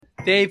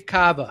Dave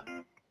Cava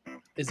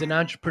is an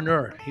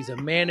entrepreneur. He's a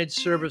managed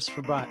service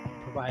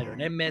provider, an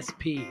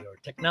MSP or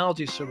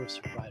technology service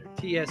provider,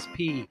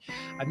 TSP.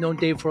 I've known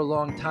Dave for a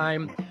long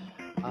time.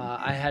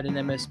 I had an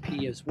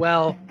MSP as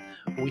well.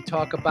 We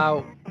talk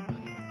about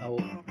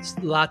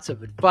lots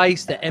of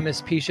advice that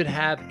MSP should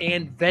have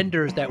and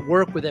vendors that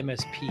work with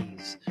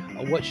MSPs.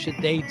 What should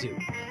they do?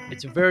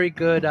 It's a very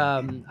good,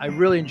 I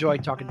really enjoy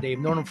talking to Dave.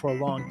 Known him for a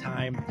long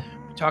time.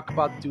 We talk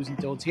about the do's and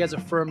don'ts. He has a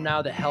firm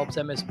now that helps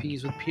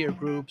MSPs with peer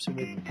groups and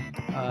with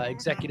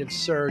executive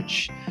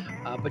search,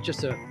 but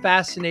just a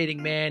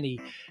fascinating man. He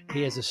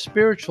has a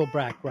spiritual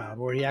background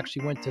where he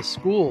actually went to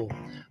school.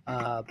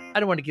 I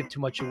don't want to give too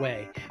much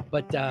away,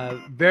 but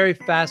very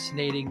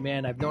fascinating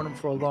man. I've known him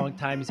for a long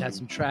time. He's had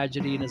some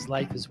tragedy in his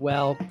life as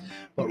well,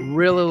 but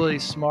really, really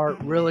smart,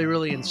 really,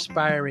 really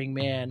inspiring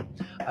man.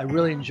 I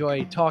really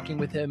enjoy talking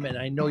with him, and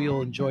I know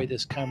you'll enjoy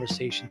this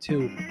conversation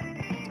too.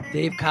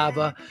 Dave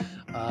Cava,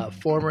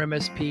 former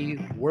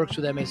MSP, works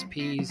with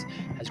MSPs,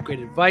 has great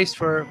advice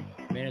for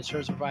managed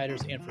service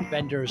providers and for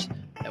vendors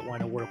that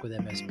want to work with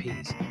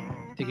MSPs.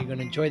 I think you're going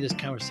to enjoy this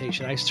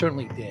conversation. I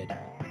certainly did.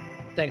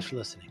 Thanks for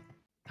listening.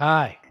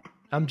 Hi,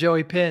 I'm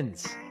Joey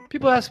Pinz.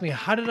 People ask me,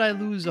 how did I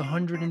lose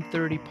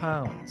 130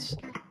 pounds?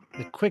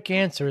 The quick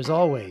answer is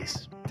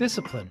always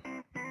discipline.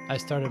 I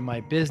started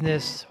my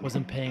business,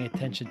 wasn't paying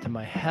attention to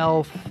my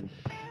health,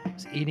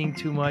 was eating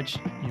too much,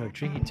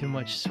 drinking too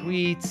much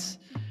sweets.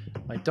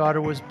 My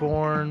daughter was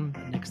born.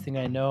 Next thing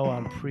I know,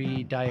 I'm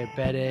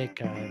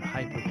pre-diabetic. I have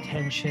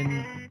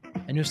hypertension.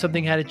 I knew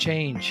something had to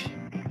change.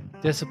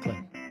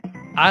 Discipline.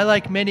 I,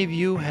 like many of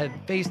you, have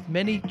faced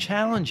many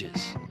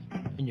challenges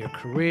in your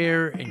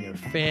career, in your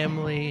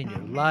family, in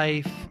your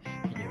life,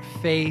 in your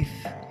faith.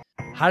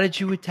 How did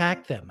you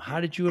attack them? How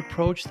did you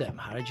approach them?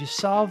 How did you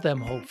solve them,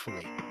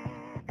 hopefully?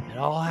 It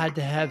all had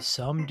to have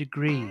some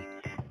degree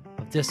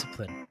of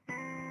discipline.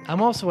 I'm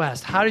also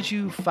asked, how did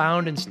you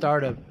found and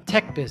start a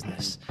tech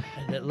business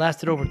that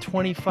lasted over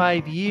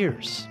 25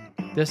 years?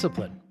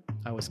 Discipline.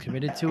 I was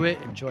committed to it,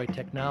 enjoyed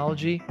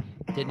technology,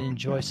 didn't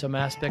enjoy some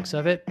aspects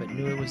of it, but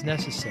knew it was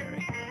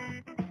necessary.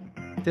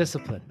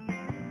 Discipline.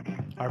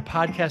 Our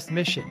podcast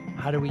mission,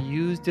 how do we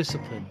use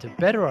discipline to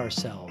better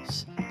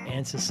ourselves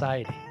and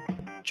society?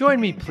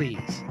 Join me,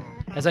 please,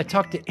 as I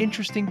talk to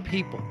interesting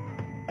people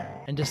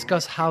and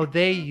discuss how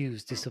they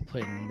use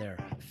discipline in their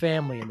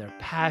family, in their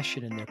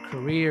passion, in their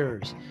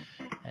careers,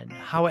 and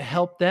how it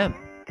helped them.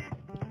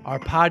 Our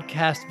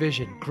podcast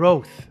vision,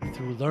 growth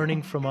through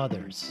learning from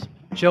others.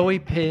 Joey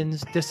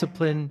Pinz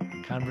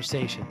Discipline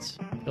Conversations.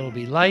 It'll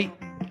be light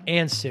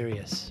and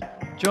serious.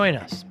 Join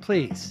us,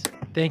 please.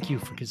 Thank you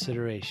for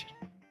consideration.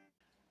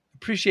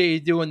 Appreciate you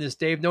doing this,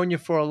 Dave. Known you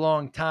for a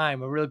long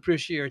time. I really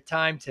appreciate your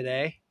time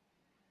today.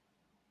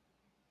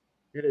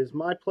 It is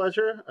my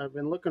pleasure. I've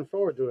been looking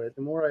forward to it.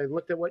 The more I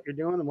looked at what you're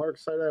doing, the more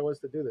excited I was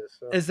to do this.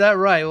 So. Is that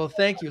right? Well,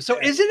 thank you. So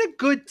is it a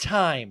good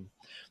time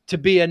to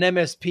be an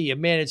MSP, a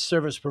managed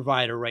service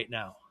provider right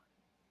now?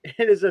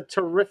 It is a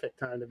terrific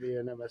time to be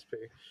an MSP.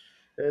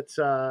 It's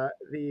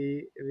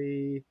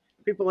the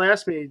people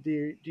ask me,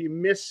 do you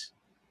miss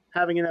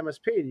having an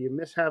MSP? Do you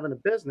miss having a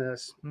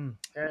business?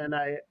 And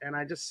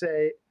I just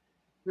say,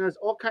 there's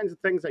all kinds of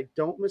things I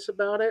don't miss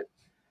about it.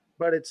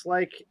 But it's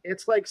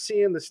like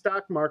seeing the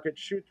stock market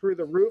shoot through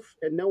the roof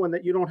and knowing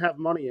that you don't have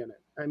money in it.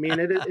 I mean,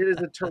 it is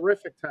a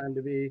terrific time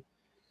to be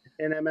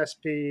an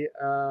MSP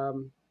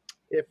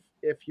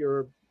if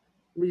you're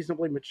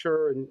reasonably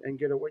mature and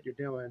good at what you're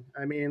doing.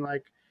 I mean,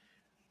 like,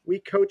 we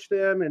coach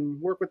them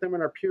and work with them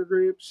in our peer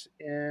groups,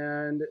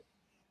 and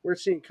we're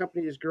seeing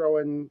companies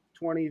growing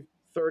 20,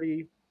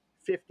 30,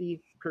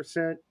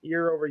 50%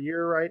 year over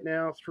year right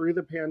now through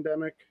the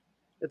pandemic.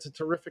 It's a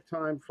terrific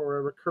time for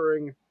a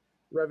recurring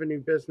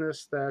revenue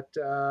business that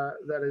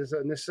is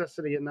a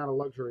necessity and not a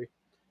luxury.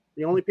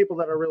 The only people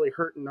that are really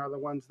hurting are the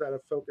ones that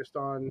have focused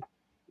on,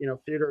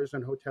 theaters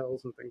and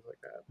hotels and things like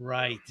that.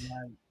 Right.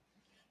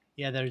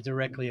 Yeah, they're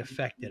directly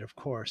affected, of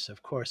course.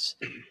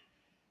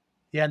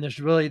 Yeah, and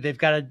they've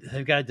got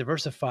to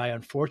diversify.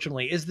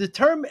 Unfortunately, is the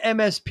term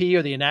MSP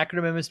or the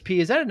acronym MSP,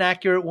 is that an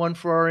accurate one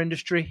for our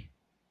industry?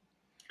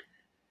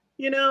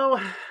 I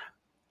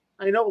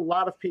know a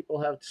lot of people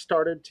have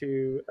started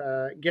to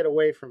get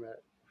away from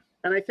it.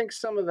 And I think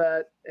some of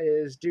that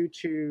is due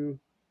to,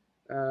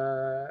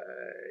 a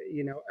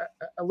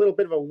little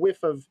bit of a whiff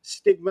of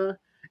stigma,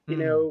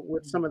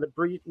 with some of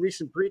the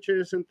recent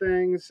breaches and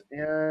things.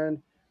 And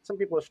some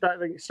people are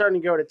starting to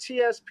go to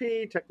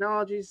TSP,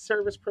 technology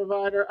service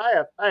provider.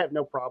 I have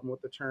no problem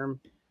with the term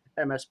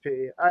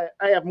MSP.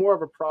 I have more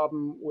of a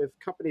problem with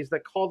companies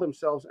that call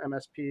themselves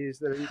MSPs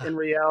that in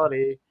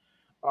reality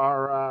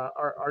are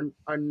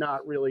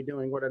not really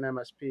doing what an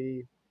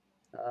MSP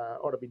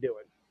ought to be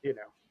doing.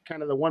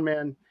 Kind of the one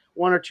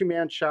or two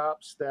man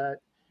shops that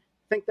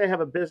think they have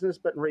a business,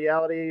 but in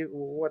reality,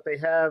 what they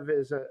have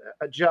is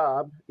a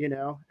job,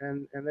 and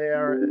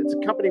it's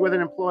a company with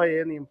an employee,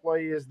 and the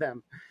employee is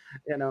them,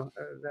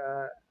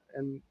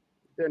 and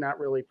they're not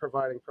really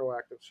providing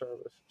proactive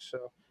service.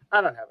 So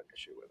I don't have an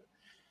issue with it.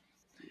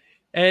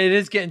 And it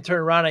is getting turned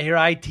around. I hear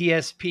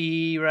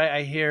ITSP, right?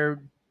 I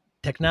hear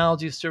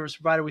technology service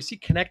provider. We see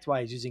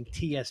ConnectWise using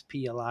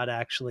TSP a lot,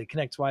 actually.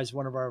 ConnectWise is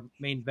one of our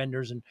main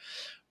vendors and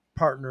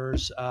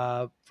partners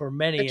for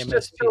many It's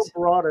just so MSPs.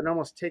 broad, it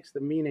almost takes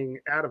the meaning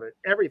out of it.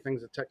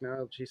 Everything's a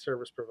technology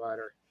service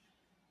provider.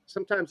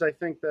 Sometimes I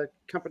think that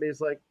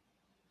companies like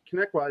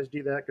ConnectWise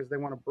do that because they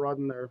want to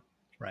broaden their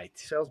Right.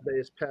 sales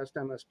base past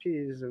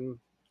MSPs, and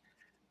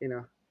you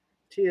know,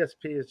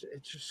 TSP is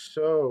it's just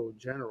so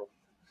general.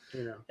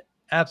 You know,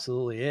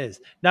 Absolutely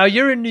is. Now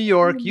you're in New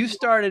York. You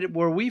started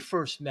where we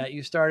first met.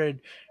 You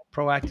started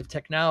Proactive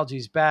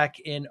Technologies back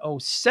in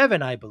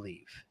 '07, I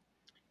believe.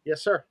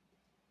 yes, sir.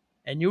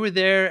 And you were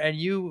there and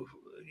you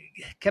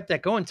kept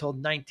that going till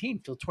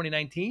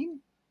 2019.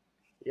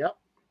 Yep.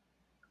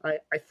 I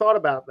thought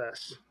about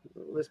this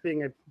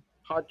being a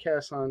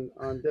podcast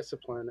on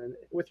discipline, and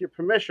with your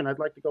permission, I'd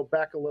like to go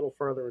back a little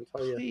further and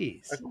tell you a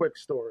Please. quick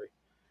story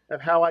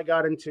of how I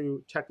got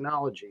into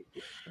technology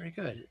Very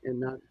good. and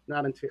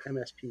not into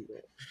MSP.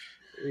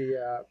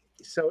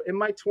 So in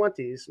my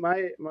 20s,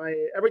 my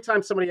every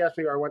time somebody asks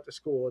me where I went to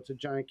school, it's a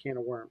giant can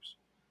of worms,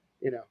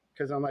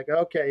 because I'm like,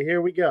 okay,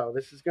 here we go.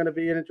 This is going to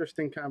be an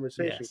interesting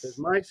conversation because Yes.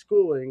 my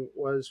schooling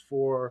was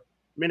for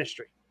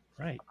ministry.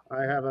 Right.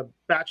 I have a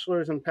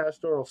bachelor's in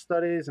pastoral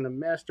studies and a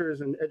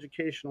master's in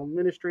educational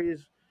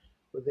ministries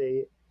with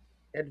an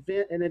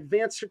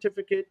advanced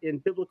certificate in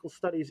biblical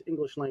studies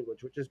English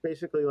language, which is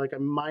basically like a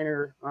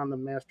minor on the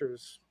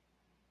master's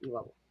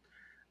level.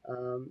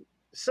 Um,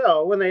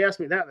 so when they ask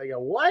me that, they go,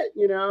 "What?"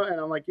 And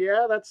I'm like,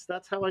 "Yeah, that's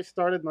how I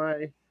started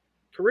my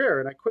career."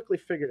 And I quickly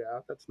figured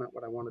out that's not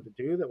what I wanted to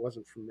do. That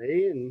wasn't for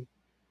me. And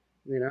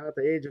at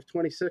the age of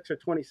 26 or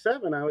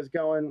 27, I was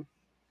going,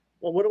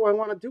 "Well, what do I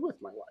want to do with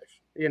my life?"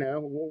 I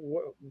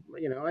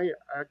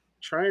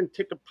try and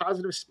take a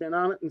positive spin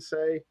on it and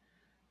say,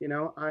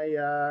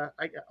 I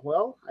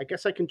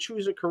guess I can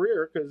choose a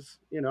career because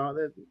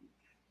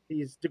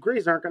these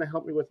degrees aren't going to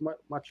help me with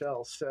much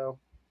else. So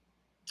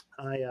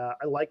I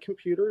like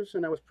computers,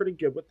 and I was pretty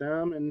good with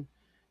them, and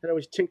had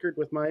always tinkered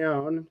with my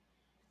own.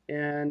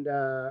 And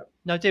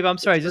Now, Dave, I'm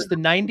sorry. Is this the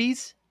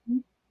 '90s?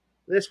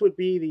 this would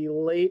be the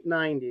late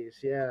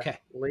 '90s. Yeah, Okay.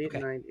 late Okay.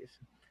 '90s.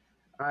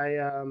 I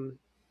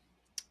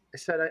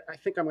said I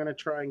think I'm going to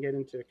try and get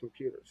into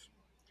computers,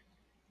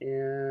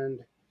 and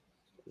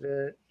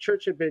the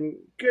church had been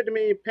good to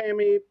me, pay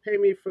me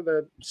for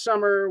the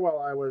summer while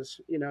I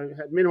was,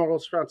 had minimal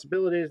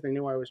responsibilities. They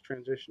knew I was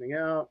transitioning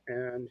out,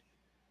 and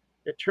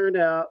it turned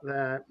out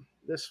that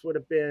this would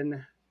have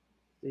been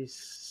the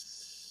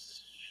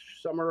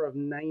summer of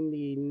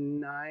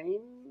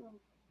 99,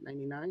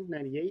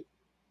 98.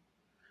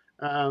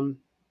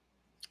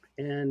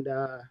 And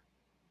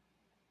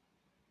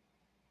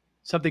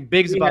Something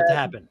big's we about to had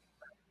happen.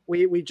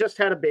 we just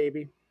had a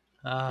baby,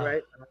 Ah,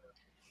 right?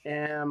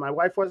 And my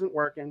wife wasn't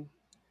working.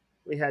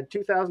 We had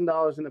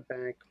 $2,000 in the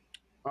bank.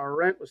 Our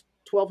rent was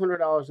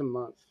 $1,200 a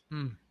month.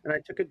 hmm. And I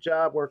took a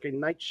job working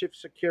night shift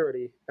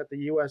security at the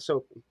U.S.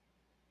 Open,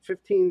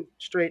 15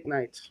 straight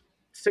nights,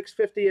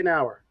 $6.50 an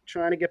hour,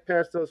 trying to get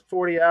past those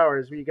 40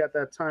 hours where you got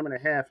that time and a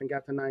half and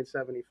got to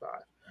 975.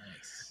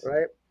 Nice.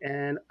 Right?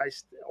 And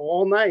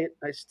all night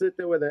I stood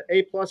there with an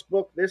A+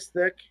 book this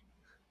thick,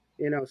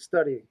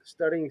 studying,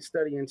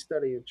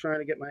 trying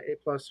to get my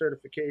A+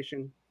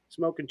 certification,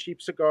 smoking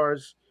cheap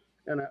cigars,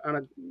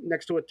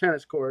 next to a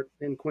tennis court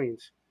in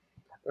Queens,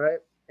 right?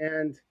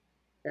 And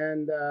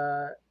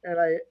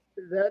I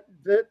that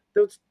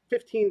those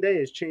 15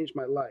 days changed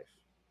my life.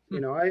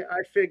 Hmm. I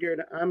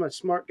figured I'm a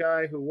smart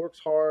guy who works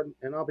hard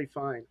and I'll be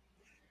fine.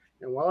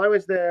 And while I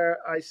was there,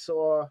 I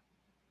saw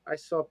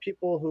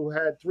people who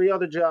had 3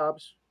 other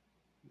jobs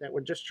that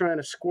were just trying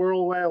to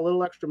squirrel away a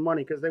little extra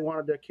money because they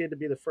wanted their kid to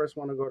be the first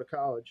one to go to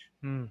college.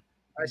 Hmm.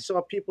 I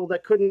saw people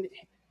that couldn't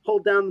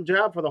hold down the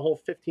job for the whole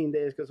 15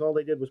 days because all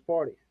they did was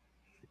party.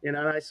 And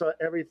I saw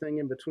everything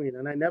in between.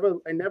 And I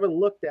never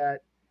looked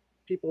at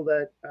people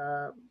that,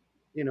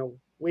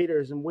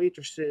 waiters and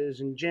waitresses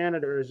and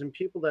janitors and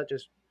people that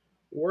just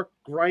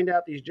grind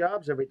out these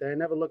jobs every day. I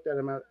never looked at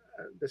them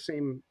the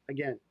same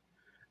again,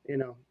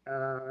 and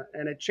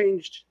it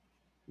changed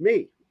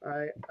me.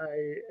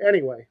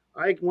 Anyway,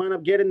 I wound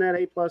up getting that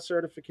A+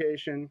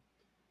 certification.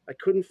 I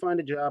couldn't find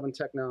a job in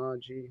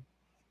technology.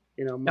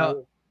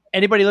 Now,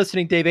 anybody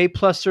listening, Dave,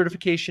 A+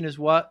 certification is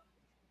what?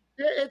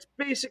 It's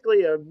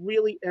basically a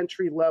really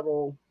entry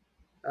level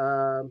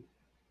um,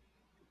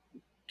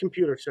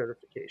 computer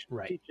certification.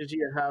 Right. Teaches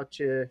you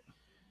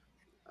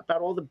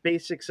about all the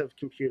basics of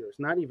computers,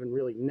 not even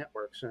really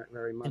networks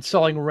very much.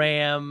 Installing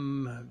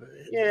RAM,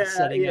 Yeah,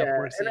 setting up yeah.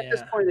 works. And at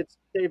this Yeah. point,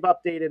 they've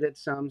updated it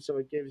some, so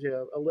it gives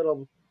you a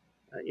little.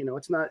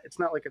 It's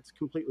not like it's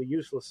completely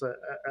useless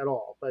at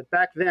all. But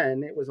back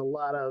then, it was a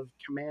lot of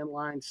command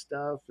line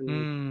stuff and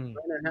Mm.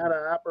 learning how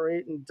to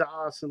operate in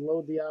DOS and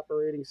load the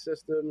operating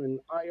system and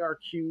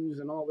IRQs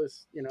and all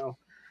this,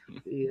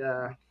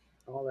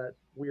 all that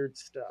weird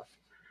stuff.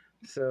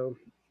 So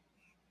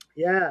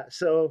yeah,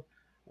 so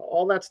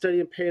all that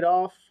studying paid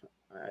off.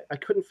 I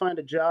couldn't find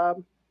a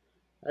job.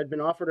 I'd been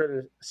offered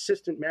an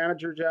assistant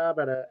manager job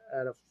at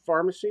a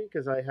pharmacy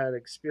because I had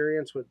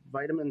experience with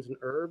vitamins and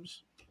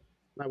herbs.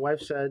 My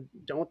wife said,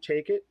 "Don't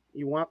take it.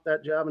 You want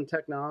that job in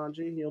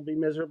technology, you'll be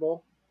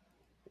miserable."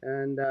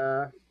 And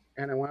I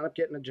wound up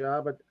getting a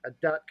job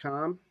at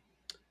 .com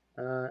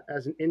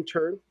as an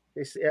intern.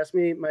 They asked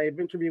me, my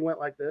interview went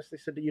like this. They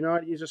said, "Do you know how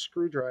to use a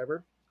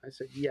screwdriver?" I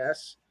said,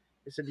 "Yes."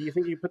 They said, "Do you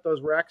think you put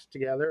those racks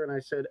together?" And I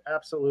said,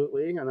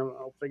 "Absolutely, and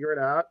I'll figure it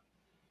out."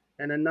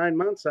 And in 9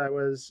 months, I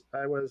was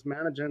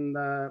managing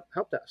the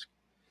help desk.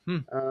 Hmm.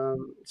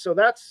 So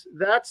that's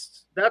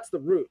the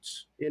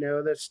roots.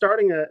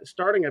 That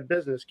starting a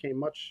business came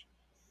much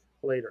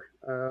later.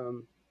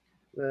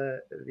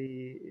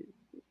 The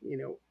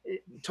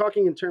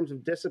talking in terms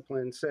of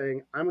discipline,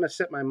 saying I'm going to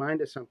set my mind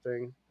to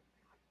something,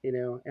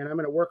 and I'm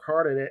going to work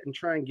hard at it and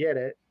try and get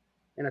it.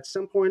 And at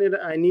some point,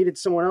 I needed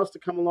someone else to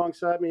come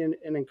alongside me and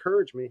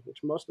encourage me,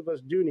 which most of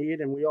us do need,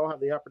 and we all have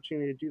the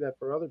opportunity to do that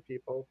for other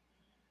people.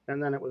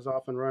 And then it was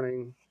off and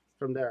running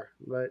from there.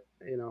 But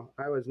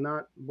I was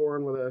not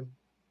born with a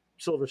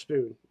silver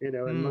spoon, and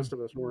Hmm. most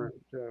of us weren't.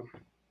 So.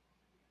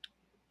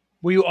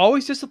 Were you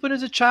always disciplined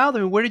as a child? I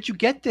mean, where did you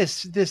get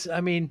this?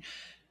 I mean,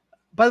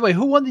 by the way,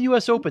 who won the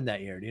U.S. Open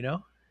that year? Do you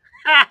know?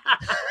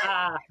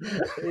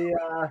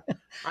 Yeah,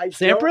 I don't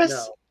Sampras?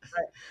 know.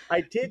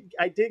 I did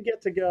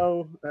get to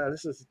go.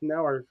 This is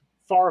now our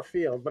far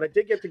field, but I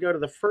did get to go to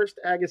the first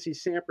Agassi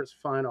Sampras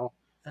final.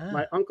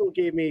 My Ah, uncle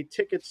gave me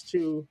tickets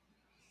to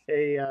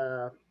a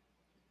uh,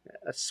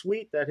 a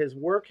suite that his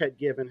work had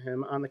given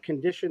him on the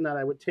condition that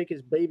I would take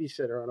his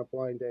babysitter on a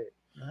blind date.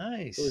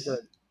 It was a nice.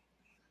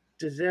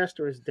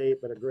 disastrous date,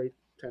 but a great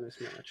tennis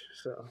match.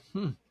 So.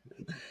 Hmm.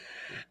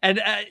 And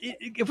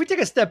if we take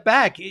a step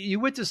back, you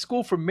went to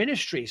school for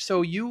ministry.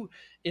 So you,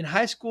 in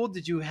high school,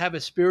 did you have a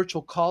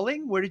spiritual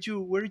calling? Where did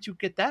you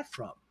get that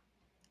from?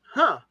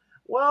 Huh.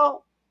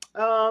 Well,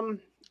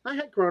 I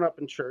had grown up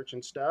in church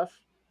and stuff,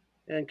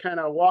 and kind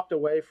of walked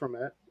away from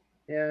it.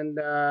 And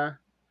a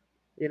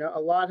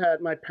lot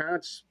had my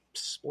parents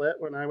split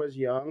when I was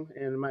young,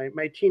 and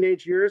my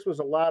teenage years was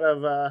a lot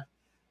of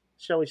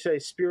shall we say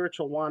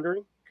spiritual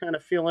wandering, kind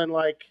of feeling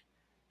like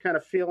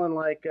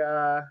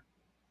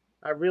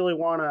I really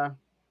wanna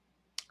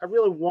I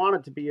really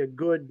wanted to be a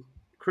good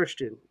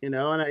Christian, and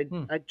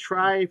Hmm. I'd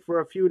try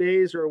for a few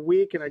days or a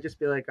week, and I'd just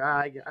be like,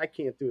 I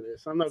can't do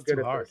this. I'm no It's too good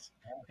at hard. this.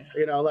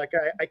 Yeah. Like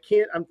I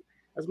can't. I'm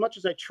as much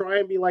as I try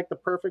and be like the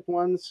perfect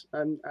ones.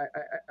 I'm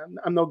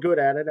no good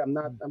at it. I'm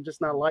not. I'm just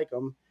not like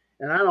them,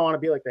 and I don't want to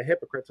be like the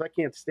hypocrites. I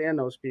can't stand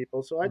those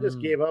people. So I just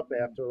Hmm. gave up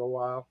after a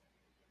while.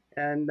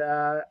 And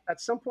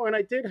at some point,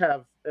 I did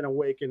have an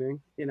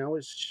awakening. It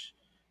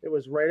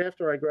was right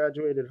after I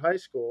graduated high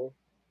school,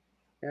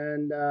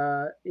 and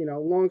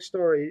long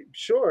story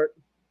short,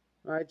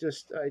 I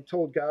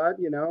told God,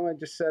 I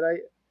just said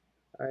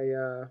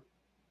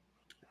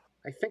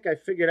I think I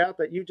figured out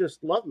that you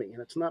just love me,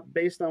 and it's not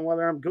based on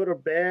whether I'm good or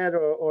bad,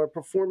 or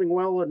performing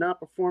well or not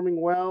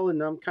performing well,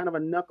 and I'm kind of a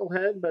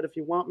knucklehead. But if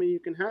you want me, you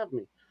can have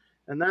me,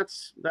 and that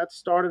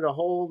started a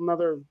whole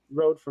nother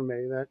road for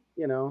me. That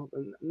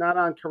not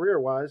on career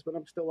wise, but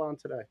I'm still on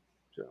today.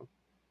 So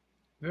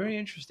Very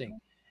interesting.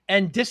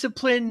 And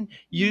discipline,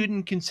 you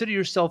didn't consider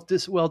yourself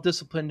this well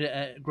disciplined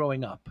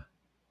growing up.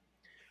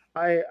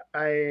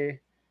 I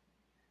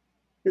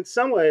in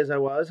some ways I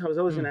was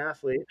always Hmm. an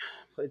athlete.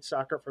 Played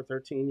soccer for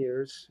 13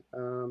 years.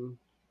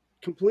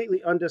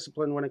 Completely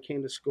undisciplined when it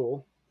came to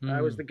school.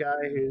 I was Hmm. the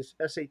guy whose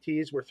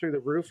SATs were through the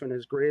roof and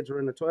his grades were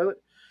in the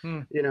toilet,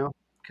 Hmm.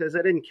 because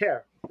I didn't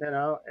care, and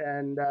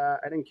I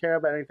didn't care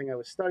about anything I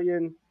was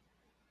studying.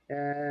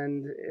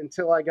 And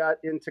until I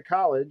got into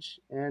college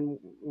and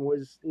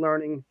was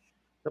learning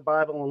the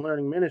Bible and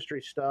learning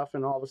ministry stuff,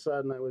 and all of a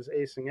sudden I was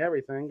acing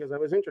everything because I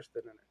was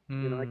interested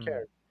in it. I Hmm.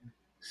 cared.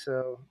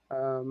 So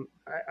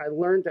I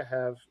learned to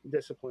have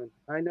discipline.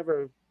 I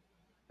never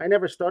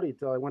studied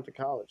till I went to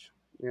college,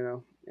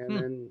 and Hmm.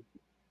 then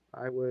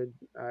I would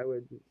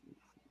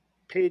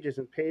pages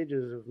and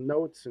pages of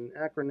notes and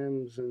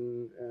acronyms,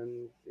 and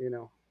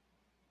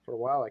for a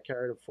while I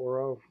carried a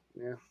 4.0.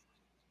 Yeah.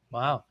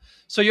 Wow.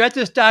 So you're at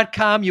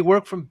this.com, you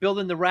work from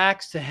building the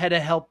racks to head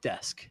of help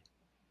desk.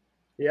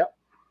 Yep.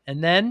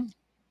 And then,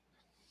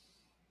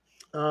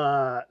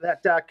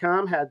 That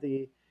 .com had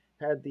the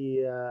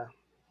uh,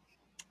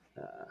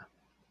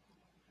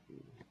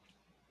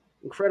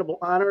 incredible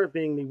honor of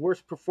being the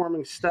worst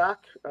performing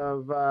stock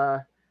of,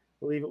 I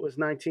believe it was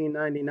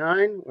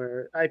 1999,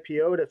 where it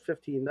IPO'd at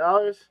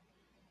 $15,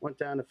 went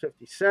down to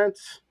 50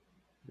 cents.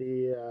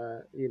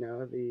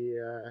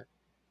 The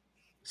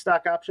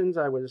stock options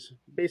I was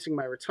basing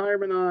my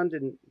retirement on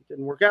didn't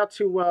work out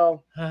too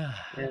well,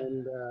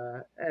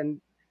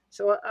 and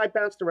so I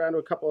bounced around to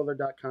a couple other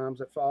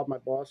 .coms. I followed my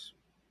boss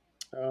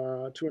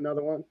to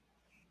another one,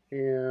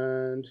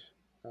 and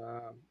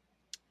um,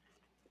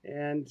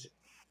 and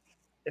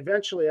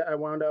eventually I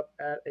wound up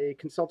at a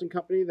consulting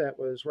company that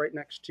was right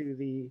next to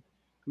the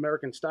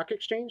American Stock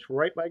Exchange,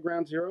 right by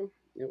Ground Zero.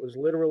 It was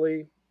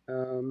literally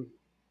um,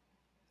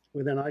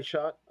 within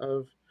eyeshot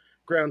of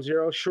Ground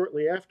Zero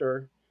shortly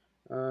after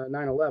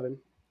 9/11.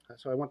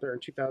 So I went there in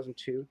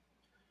 2002,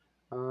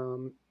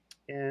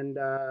 and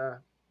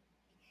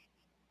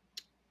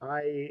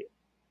I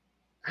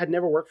had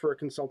never worked for a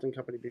consulting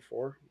company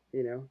before,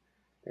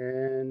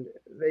 and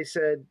they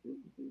said,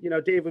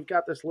 Dave, we've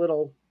got this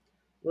little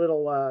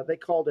they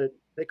called it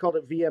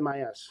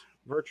VMIS,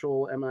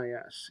 virtual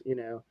MIS,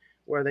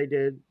 where they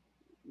did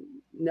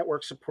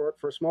network support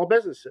for small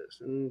businesses.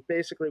 And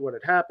basically what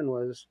had happened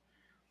was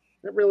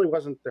it really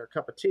wasn't their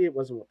cup of tea. It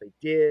wasn't what they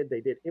did. They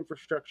did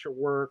infrastructure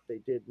work. They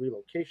did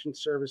relocation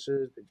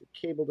services. They did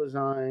cable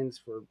designs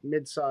for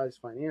mid-sized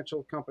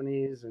financial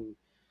companies. And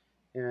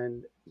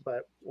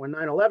but when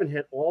 9/11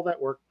 hit, all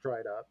that work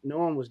dried up. No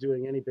one was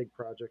doing any big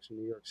projects in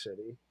New York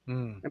City.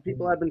 And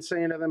people had been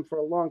saying to them for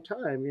a long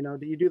time,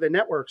 do you do the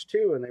networks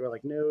too? And they were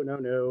like, no, no,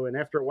 no. And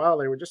after a while,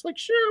 they were just like,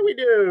 sure, we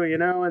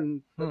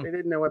do, but they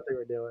didn't know what they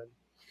were doing.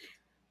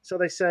 So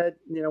they said,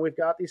 we've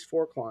got these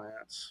 4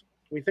 clients.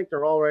 We think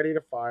they're all ready to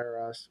fire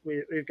us.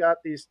 We've got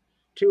these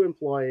 2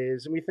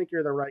 employees, and we think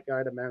you're the right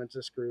guy to manage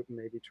this group and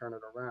maybe turn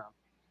it around.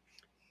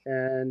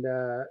 And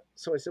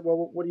so I said,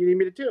 well, what do you need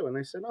me to do? And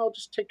they said, oh,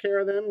 just take care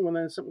of them. And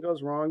when something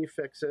goes wrong, you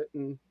fix it.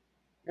 And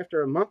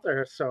after a month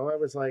or so, I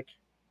was like,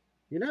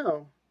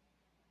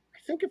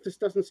 I think if this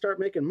doesn't start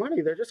making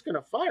money, they're just going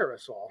to fire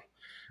us all.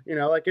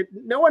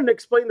 No one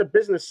explained the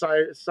business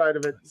side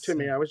of it to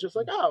me. I was just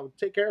like, oh,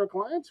 take care of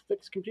clients,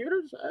 fix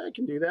computers. I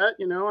can do that,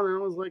 and I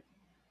was like,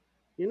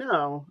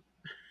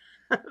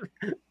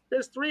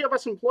 there's 3 of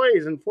us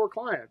employees and 4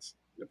 clients.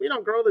 If we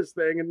don't grow this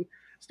thing and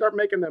start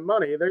making them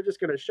money, they're just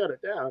going to shut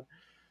it down.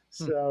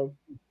 So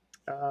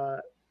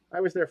I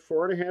was there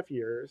 4.5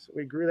 years.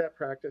 We grew that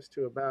practice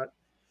to about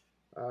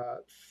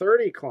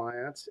 30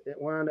 clients. It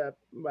wound up,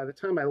 by the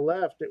time I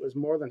left, it was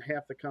more than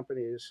half the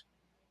company's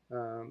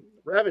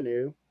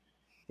revenue.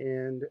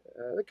 And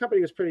the company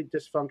was pretty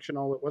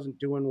dysfunctional. It wasn't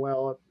doing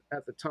well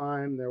at the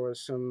time. There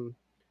was some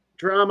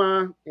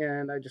drama,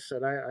 and I just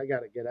said, I got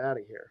to get out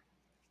of here.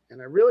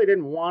 And I really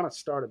didn't want to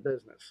start a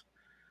business.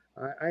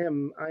 I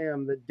am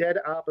the dead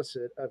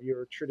opposite of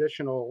your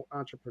traditional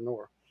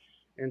entrepreneur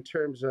in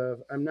terms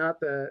of I'm not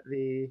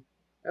the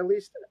at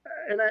least,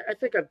 and I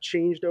think I've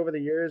changed over the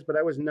years, but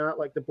I was not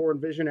like the born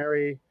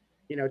visionary,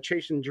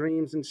 chasing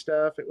dreams and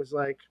stuff. It was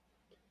like,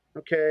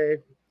 okay,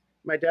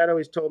 my dad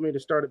always told me to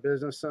start a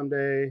business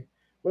someday.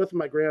 Both of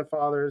my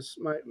grandfathers,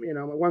 my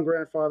one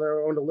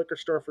grandfather owned a liquor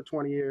store for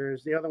 20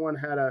 years. The other one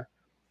had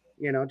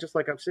just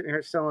like I'm sitting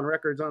here selling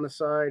records on the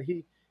side.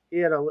 He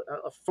had a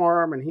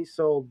farm, and he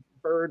sold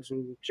birds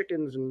and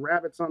chickens and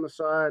rabbits on the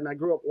side. And I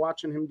grew up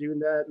watching him doing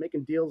that,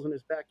 making deals in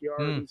his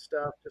backyard and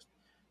stuff. Just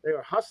they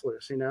were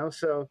hustlers,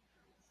 So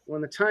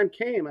when the time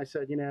came, I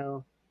said,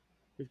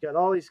 we've got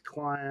all these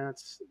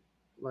clients,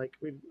 like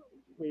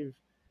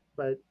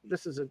but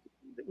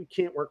we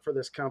can't work for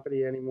this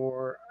company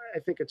anymore. I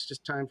think it's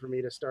just time for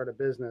me to start a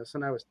business.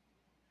 And I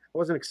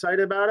wasn't excited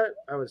about it.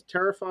 I was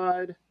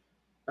terrified.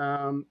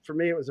 For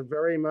me, it was a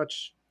very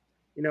much,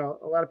 a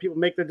lot of people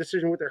make the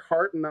decision with their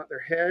heart and not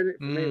their head.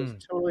 For me, it was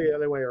totally the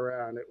other way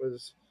around. It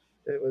was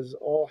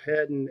all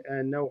head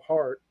and no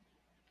heart.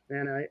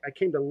 And I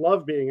came to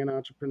love being an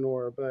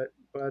entrepreneur, but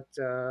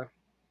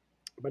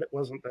it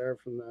wasn't there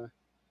from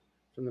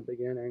the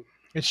beginning.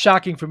 It's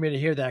shocking for me to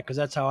hear that, because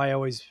that's how I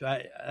always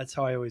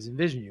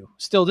envision you.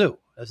 Still do,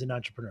 as an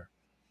entrepreneur.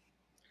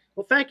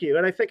 Well, thank you.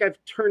 And I think I've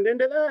turned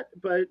into that.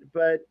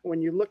 But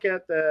when you look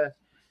at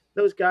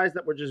those guys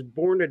that were just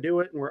born to do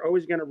it and were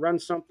always going to run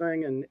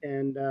something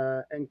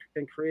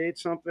and create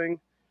something,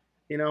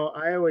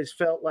 I always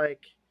felt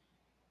like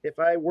if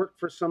I worked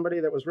for somebody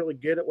that was really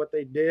good at what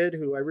they did,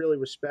 who I really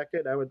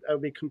respected, I would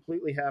be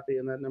completely happy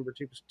in that number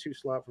two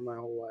slot for my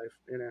whole life.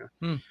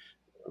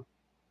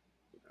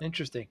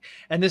 Interesting.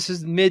 And this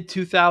is mid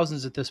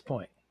 2000s at this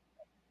point.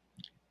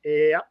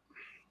 Yeah.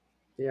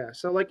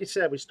 So like you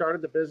said, we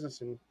started the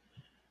business in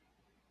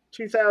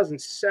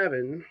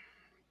 2007.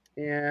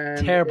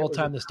 And terrible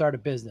time to start a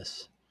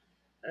business.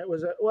 It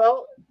was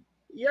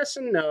yes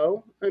and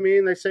no. I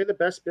mean, they say the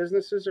best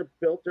businesses are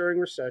built during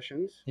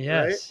recessions.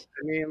 Yes. Right?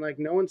 I mean, like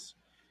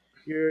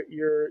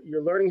you're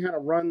learning how to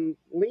run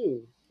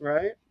lean,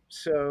 right?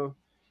 So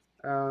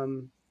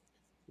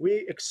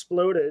we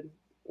exploded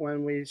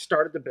when we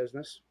started the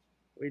business.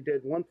 We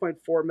did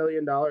 $1.4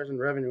 million in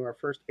revenue our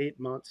first 8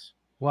 months.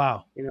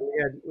 Wow.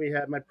 We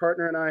had my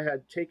partner and I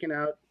had taken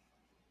out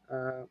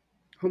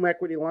home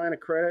equity line of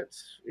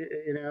credits.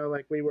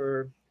 Like we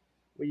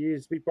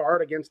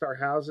borrowed against our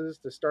houses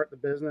to start the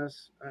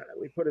business.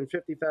 We put in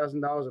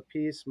 $50,000 a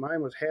piece.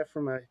 Mine was half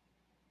from a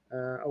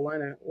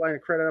line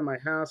of credit on my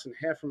house and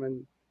half from a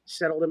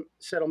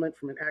settlement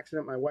from an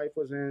accident my wife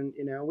was in.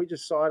 We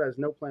just saw it as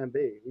no plan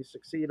B. We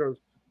succeed or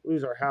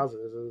lose our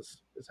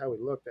houses is how we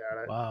looked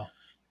at it. Wow.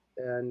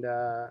 And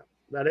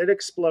but it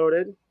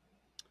exploded,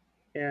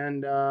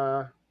 and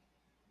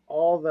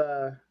all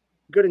the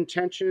good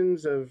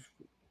intentions of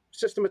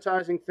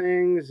systematizing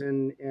things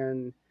and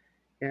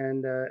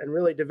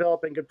really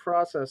developing good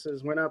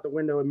processes went out the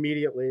window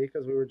immediately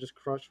because we were just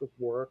crushed with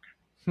work.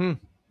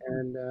 And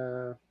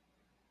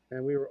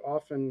we were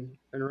off and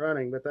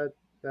running. But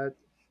that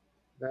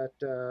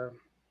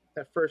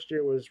first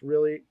year was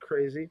really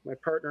crazy. My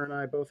partner and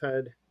I both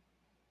had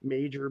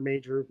major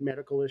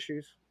medical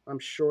issues. I'm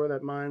sure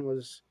that mine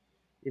was,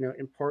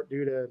 in part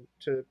due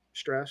to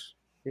stress.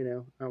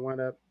 I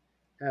wound up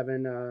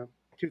having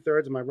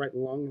 2/3 of my right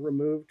lung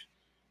removed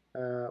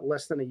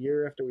less than a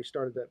year after we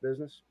started that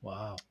business.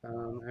 Wow.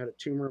 I had a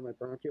tumor in my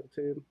bronchial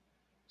tube.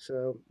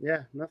 So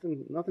yeah,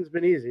 nothing's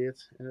been easy.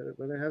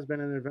 But it has been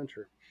an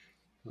adventure.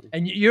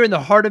 And you're in the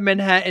heart of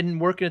Manhattan,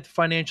 working at the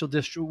financial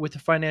district with the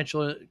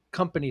financial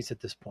companies at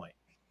this point.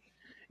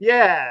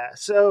 Yeah.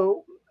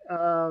 So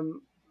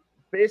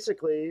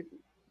basically,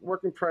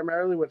 working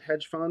primarily with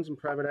hedge funds and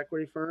private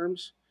equity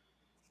firms.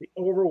 The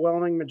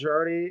overwhelming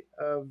majority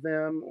of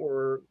them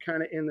were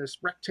kind of in this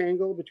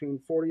rectangle between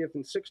 40th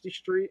and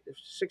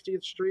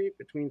 60th Street,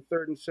 between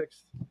 3rd and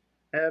 6th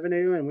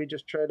Avenue, and we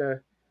just tried to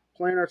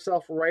plant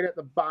ourselves right at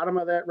the bottom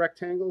of that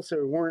rectangle, so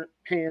we weren't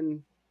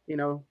paying,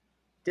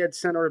 dead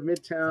center of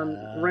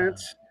Midtown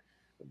rents,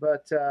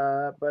 but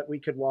we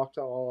could walk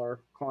to all our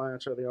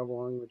clients, or the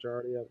overwhelming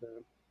majority of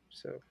them.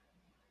 So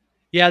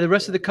yeah, the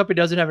rest of the company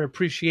doesn't have an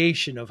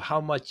appreciation of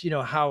how much,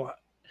 how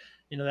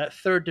that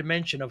third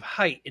dimension of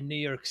height in New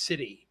York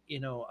City,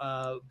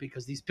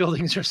 because these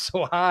buildings are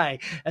so high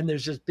and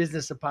there's just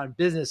business upon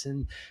business.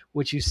 And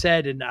what you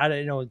said, and I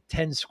don't know,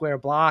 10 square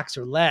blocks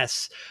or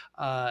less,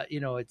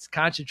 it's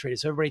concentrated.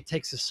 So everybody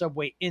takes the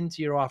subway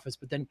into your office,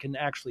 but then can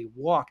actually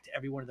walk to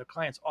every one of their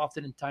clients,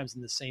 oftentimes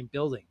in the same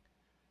building.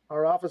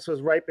 Our office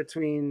was right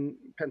between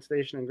Penn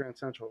Station and Grand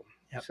Central.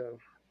 Yep. So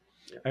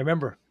I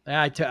remember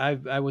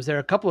I was there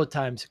a couple of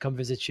times to come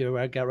visit you.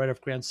 I got right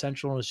off Grand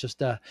Central, and it's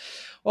just I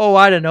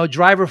don't know,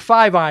 driver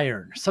 5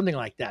 iron, something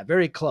like that.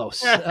 Very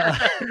close. I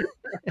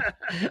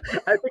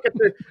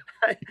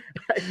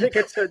think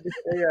it's a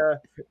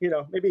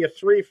maybe a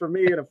 3 for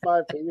me and a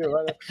 5 for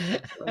you.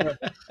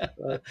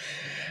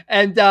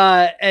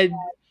 And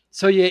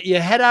so you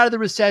head out of the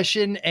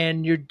recession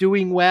and you're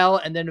doing well,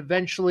 and then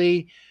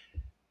eventually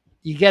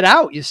you get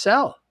out, you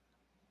sell.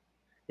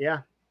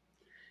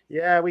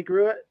 Yeah, we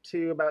grew it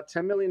to about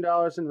 $10 million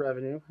in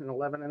revenue in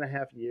 11 and a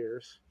half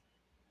years.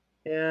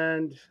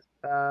 And,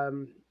 a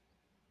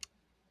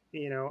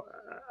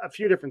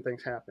few different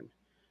things happened.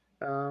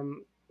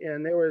 And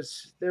there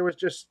was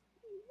just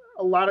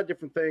a lot of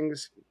different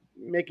things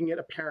making it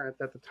apparent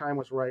that the time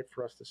was right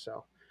for us to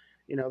sell.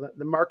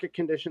 The market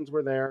conditions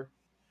were there.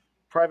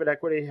 Private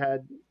equity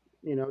had,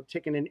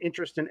 taken an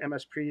interest in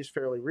MSPs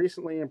fairly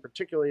recently, and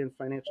particularly in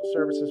financial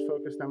services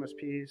focused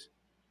MSPs.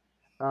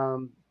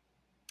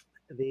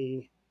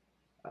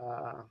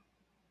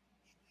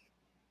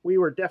 We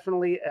were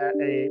definitely at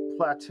a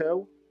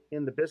plateau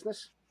in the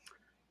business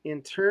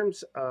in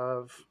terms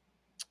of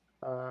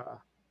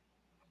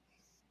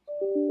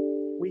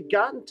we'd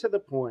gotten to the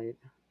point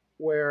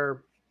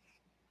where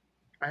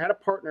I had a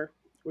partner.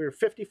 We were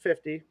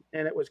 50-50,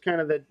 and it was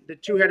kind of the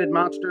two-headed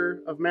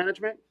monster of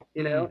management,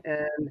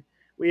 and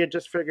we had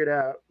just figured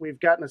out we've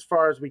gotten as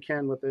far as we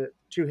can with the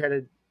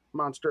two-headed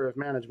monster of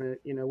management.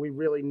 We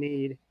really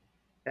need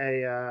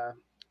a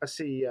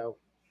CEO.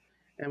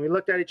 And we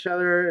looked at each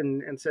other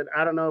and said,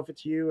 I don't know if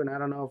it's you, and I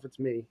don't know if it's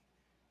me.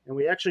 And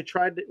we actually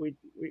tried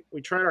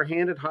we tried our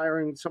hand at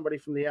hiring somebody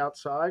from the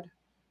outside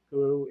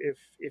who,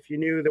 if you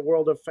knew the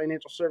world of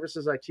financial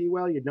services IT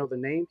well, you'd know the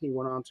name. He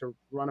went on to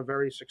run a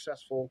very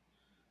successful,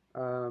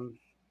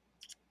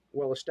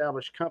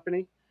 well-established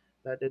company.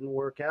 That didn't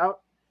work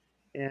out.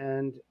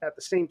 And at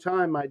the same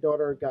time, my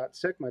daughter got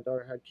sick. My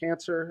daughter had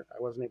cancer.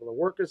 I wasn't able to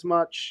work as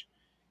much.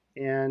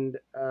 And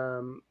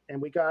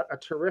we got a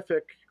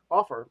terrific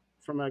offer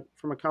from a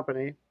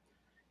company,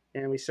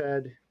 and we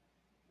said,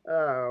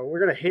 we're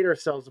going to hate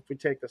ourselves if we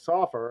take this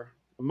offer.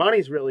 The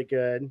money's really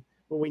good,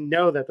 but we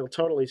know that they'll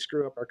totally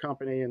screw up our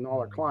company and all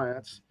our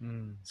clients.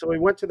 So we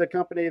went to the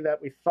company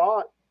that we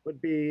thought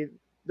would be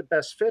the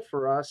best fit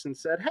for us and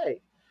said,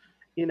 hey,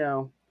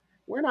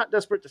 we're not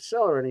desperate to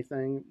sell or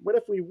anything, but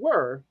if we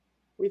were,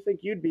 we think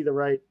you'd be the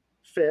right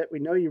fit. We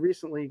know you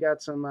recently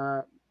got some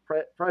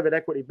private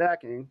equity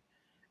backing.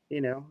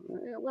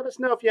 Let us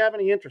know if you have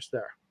any interest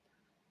there.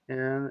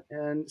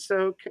 And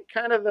so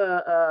kind of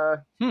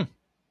the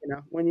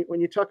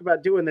when you talk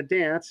about doing the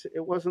dance, it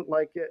wasn't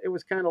like it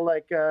was kind of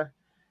like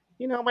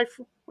my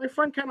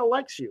friend kind of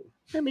likes you.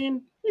 I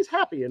mean, he's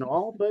happy and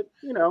all, but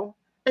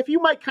if you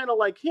might kind of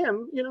like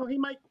him, he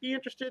might be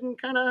interested in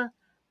kind of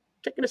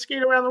taking a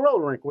skate around the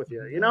roller rink with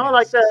you.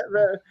 Like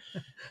that.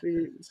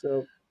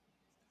 So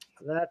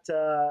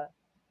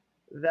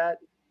that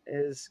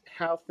is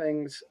how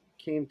things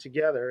came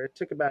together. It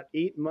took about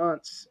 8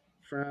 months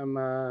from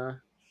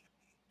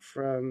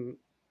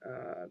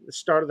the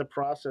start of the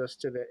process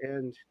to the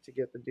end to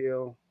get the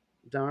deal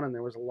done, and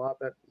there was a lot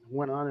that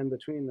went on in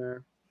between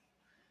there.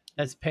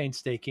 That's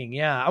painstaking.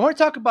 Yeah. I want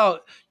to talk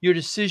about your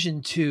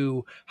decision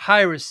to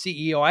hire a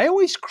CEO. I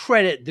always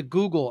credit the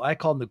Google, I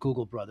call them the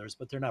Google brothers,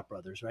 but they're not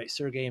brothers, right?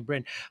 Sergey and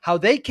Brin, how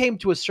they came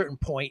to a certain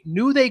point,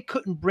 knew they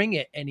couldn't bring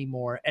it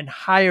anymore, and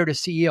hired a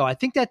CEO. I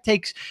think that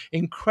takes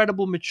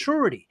incredible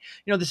maturity.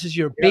 This is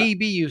your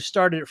baby. You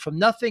started it from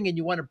nothing, and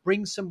you want to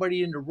bring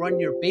somebody in to run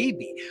your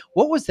baby.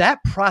 What was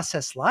that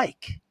process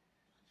like?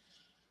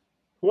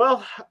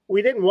 Well,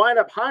 we didn't wind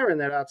up hiring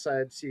that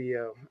outside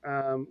CEO.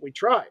 We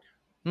tried,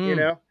 you Hmm.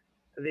 know,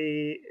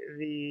 the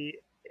the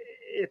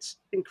it's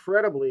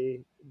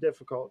incredibly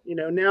difficult.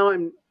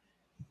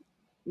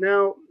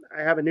 Now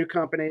I have a new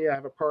company. I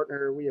have a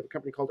partner. We have a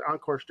company called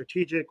Encore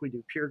Strategic. We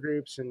do peer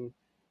groups and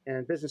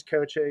business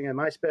coaching. And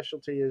my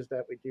specialty is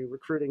that we do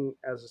recruiting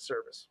as a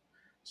service.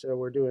 So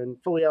we're doing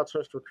fully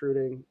outsourced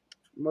recruiting,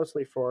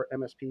 mostly for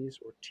MSPs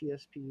or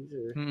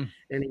TSPs, Hmm.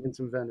 and even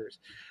some vendors.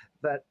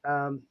 But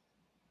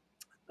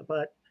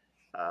but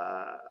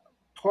uh,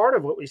 part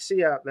of what we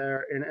see out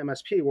there in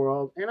MSP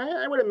world, and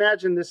I would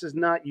imagine this is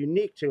not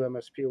unique to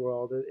MSP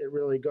world. It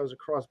really goes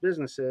across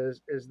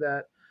businesses. Is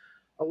that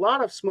a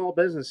lot of small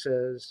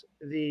businesses,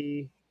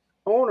 the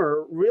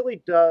owner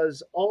really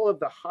does all of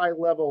the high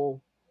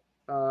level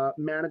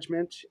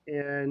management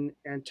and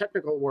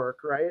technical work,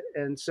 right?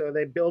 And so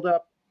they build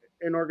up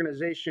an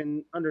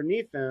organization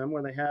underneath them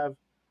where they have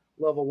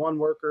level one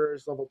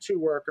workers, level two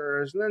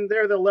workers, and then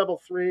they're the level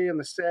three and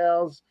the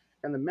sales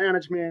and the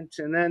management,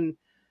 and then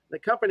the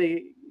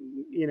company,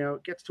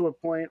 gets to a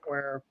point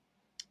where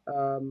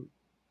um,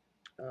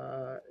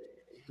 uh,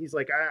 he's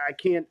like, I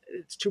can't.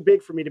 It's too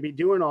big for me to be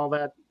doing all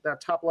that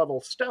top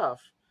level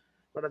stuff.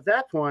 But at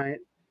that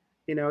point,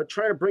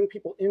 trying to bring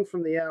people in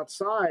from the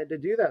outside to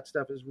do that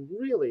stuff is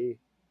really,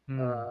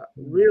 Hmm.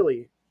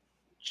 really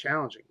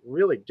challenging,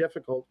 really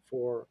difficult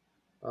for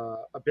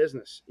a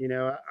business.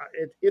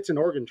 It's an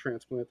organ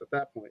transplant at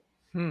that point.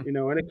 Hmm.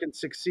 And it can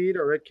succeed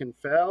or it can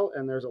fail,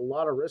 and there's a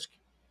lot of risk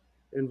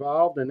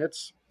involved, and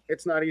it's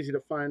not easy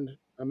to find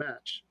a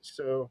match.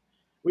 So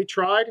we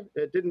tried;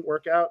 it didn't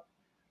work out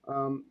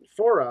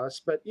for us.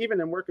 But even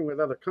in working with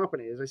other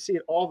companies, I see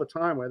it all the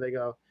time where they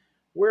go,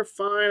 "We're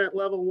fine at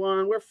level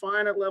one. We're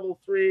fine at level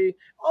three.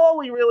 All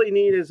we really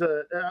need is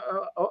a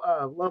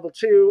level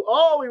two.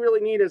 All we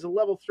really need is a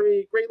level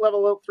three, great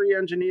level three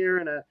engineer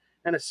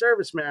and a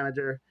service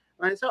manager."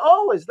 And I said,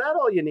 "Oh, is that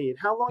all you need?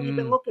 How long you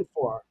been Hmm. looking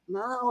for?"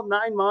 "No,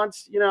 9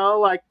 months."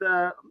 Like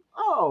the,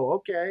 "Oh,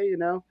 okay."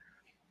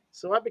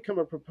 So I've become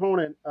a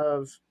proponent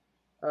of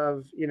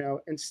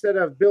instead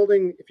of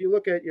building, if you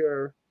look at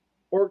your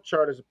org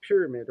chart as a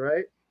pyramid,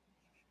 right?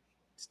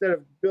 Instead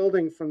of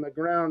building from the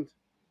ground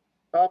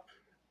up,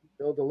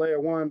 build a layer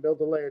one,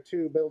 build a layer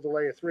two, build a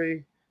layer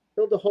three,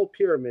 build the whole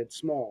pyramid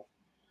small,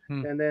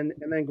 Hmm. and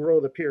then grow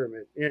the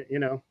pyramid.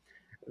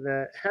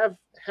 That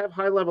have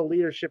high level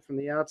leadership from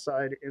the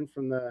outside and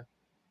from the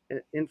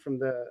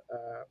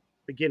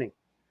beginning.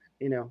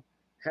 you know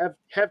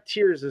have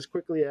tiers as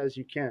quickly as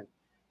you can.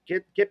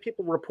 Get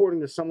people reporting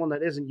to someone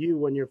that isn't you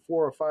when you're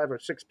four or five or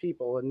six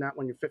people, and not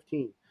when you're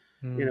 15.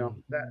 Hmm.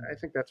 That, I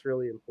think that's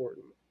really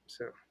important.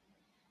 So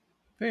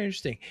Very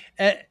interesting.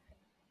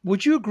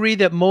 Would you agree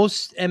that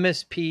most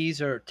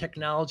MSPs are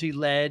technology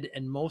led,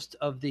 and most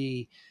of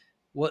the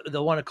what they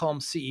want to call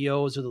them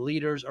CEOs or the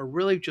leaders are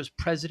really just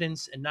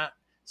presidents and not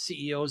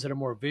CEOs that are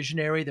more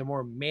visionary? They're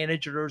more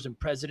managers and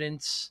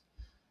presidents.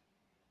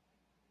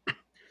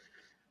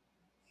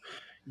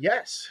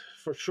 yes,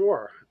 for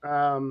sure.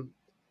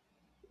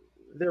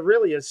 There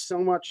really is so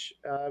much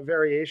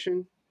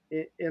variation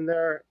in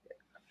there.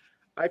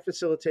 I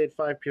facilitate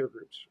 5 peer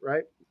groups,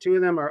 right? Two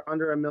of them are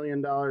under $1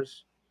 million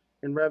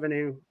in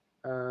revenue.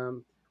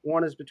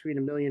 One is between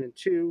 1 million and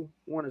two.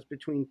 One is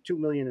between 2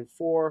 million and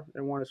four,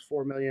 and one is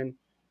 4 million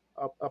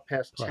up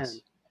past 10.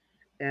 Plus.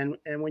 And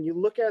when you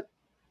look at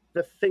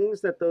the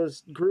things that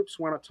those groups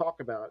want to talk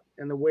about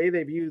and the way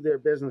they view their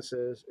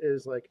businesses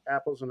is like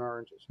apples and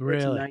oranges. It's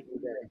Really? night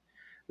and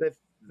day.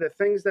 The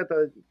things that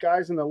the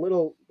guys in the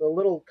little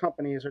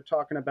companies are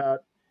talking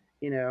about,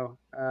 you know,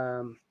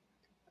 um,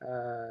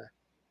 uh,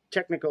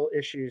 technical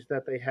issues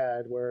that they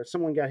had where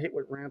someone got hit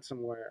with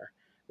ransomware.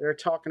 They're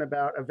talking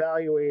about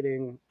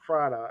evaluating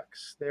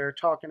products. They're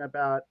talking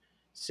about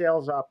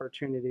sales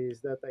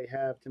opportunities that they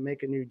have to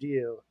make a new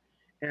deal.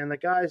 And the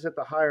guys at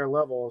the higher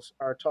levels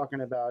are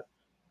talking about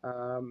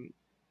um,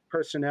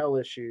 personnel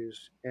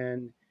issues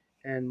and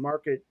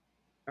market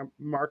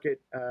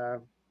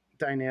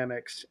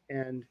dynamics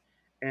and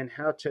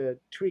how to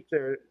tweak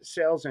their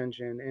sales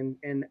engine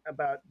and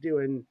about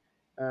doing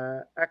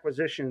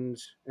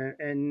acquisitions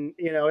and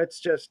it's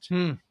just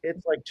Hmm.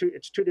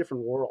 it's two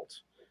different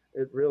worlds.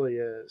 It really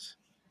is.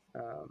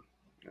 Um,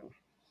 you know.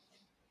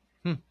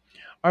 Hmm.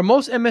 Are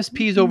most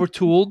MSPs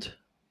overtooled?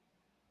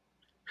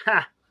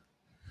 Ha.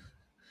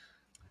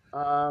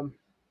 Um,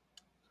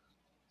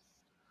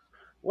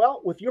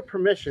 well, with your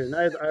permission,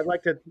 I'd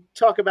like to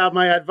talk about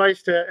my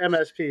advice to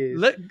MSPs.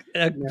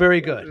 Very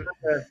good.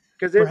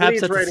 Because it Perhaps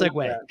leads that's a right into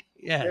segue. that.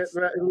 Yes.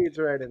 It leads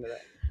right into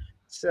that.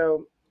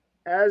 So,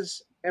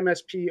 as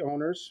MSP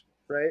owners,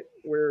 right,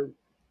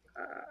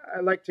 I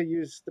like to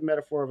use the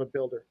metaphor of a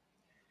builder.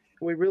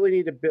 We really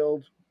need to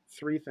build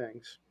three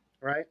things,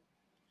 right?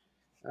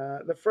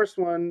 The first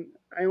one,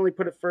 I only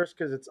put it first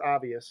because it's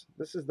obvious.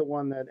 This is the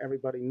one that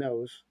everybody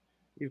knows.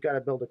 You've got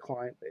to build a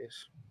client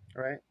base,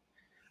 right?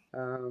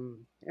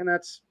 And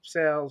that's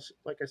sales.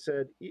 Like I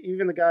said,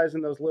 even the guys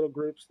in those little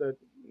groups that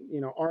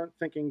aren't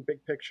thinking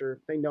big picture,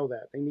 they know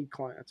that they need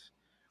clients,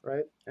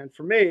 right? And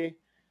for me,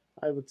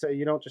 I would say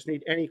you don't just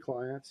need any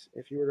clients.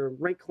 If you were to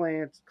rank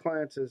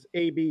clients as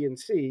A, B, and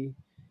C,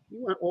 you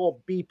want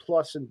all B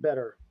plus and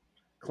better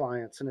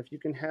clients. And if you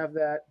can have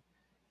that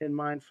in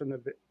mind from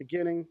the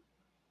beginning,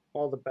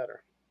 all the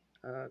better.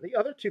 The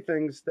other two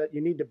things that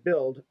you need to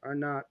build are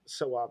not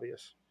so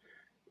obvious.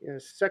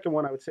 Second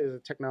one I would say is a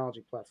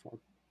technology platform,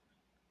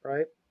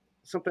 right?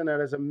 Something that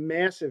is a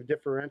massive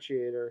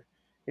differentiator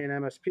in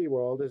MSP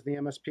world is the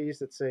MSPs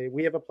that say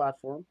we have a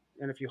platform,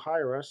 and if you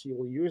hire us, you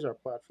will use our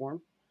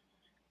platform.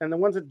 And the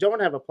ones that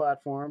don't have a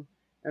platform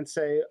and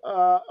say,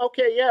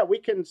 okay, yeah, we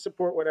can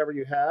support whatever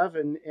you have,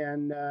 and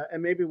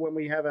maybe when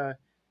we have a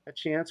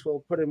chance,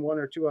 we'll put in one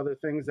or two other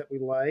things that we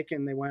like,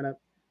 and they wind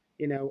up,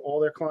 all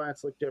their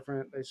clients look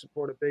different. They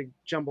support a big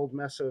jumbled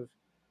mess of,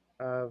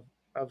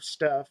 of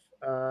stuff.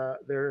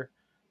 Their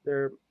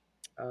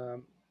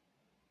um,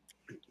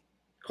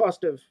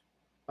 cost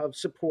of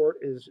support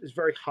is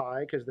very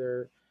high because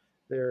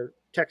their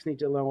techs need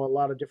to know a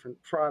lot of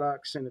different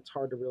products, and it's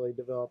hard to really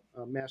develop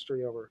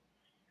mastery over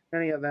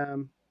any of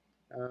them.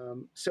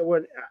 So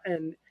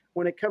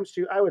when it comes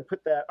to, I would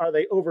put that are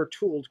they over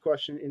tooled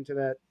question into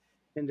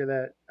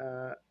that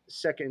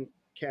second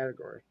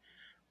category.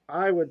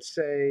 I would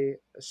say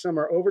some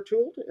are over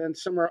tooled and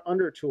some are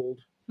under tooled,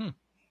 Hmm.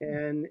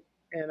 and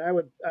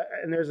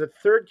and there's a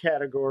third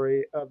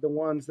category of the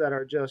ones that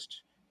are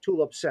just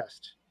tool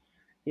obsessed.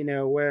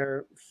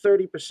 Where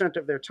 30%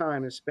 of their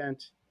time is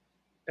spent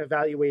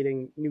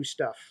evaluating new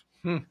stuff.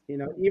 Hmm.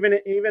 Even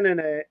in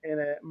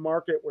a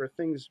market where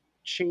things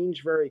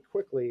change very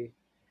quickly,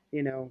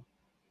 you know,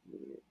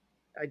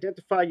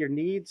 identify your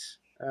needs,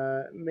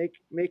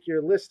 make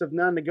your list of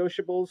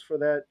non-negotiables for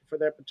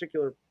that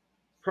particular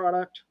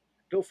product.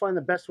 Go find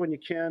the best one you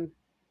can,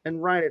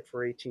 and ride it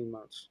for 18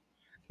 months.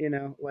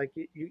 Like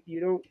you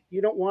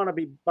don't want to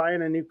be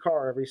buying a new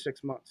car every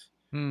 6 months.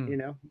 Hmm.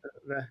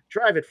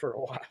 Drive it for a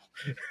while.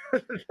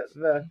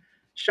 the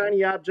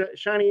shiny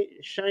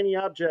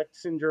object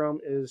syndrome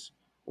is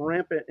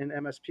rampant in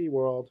MSP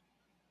world,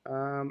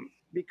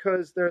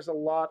 because there's a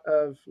lot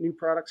of new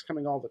products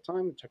coming all the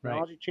time. The Right.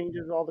 technology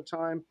changes all the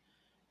time,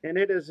 and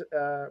it is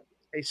a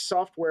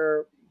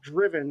software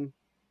driven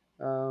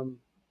um,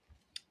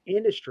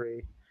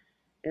 industry.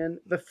 And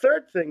the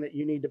third thing that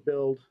you need to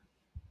build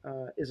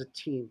is a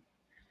team,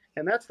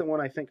 and that's the one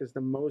I think is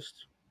the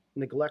most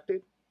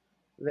neglected.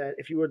 That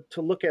if you were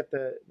to look at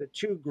the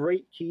two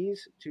great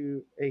keys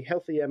to a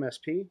healthy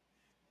MSP,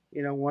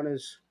 one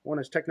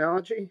is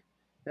technology,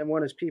 and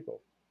one is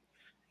people.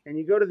 And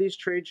you go to these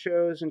trade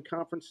shows and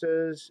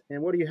conferences,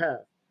 and what do you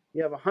have?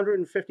 You have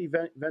 150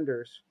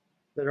 vendors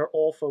that are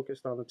all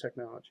focused on the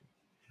technology,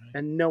 Right.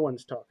 and no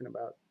one's talking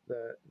about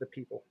the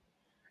people.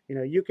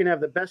 You can have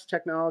the best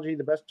technology,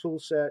 the best tool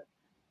set,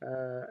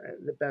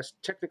 the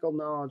best technical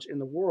knowledge in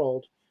the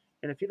world,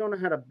 and if you don't know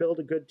how to build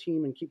a good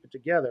team and keep it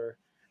together,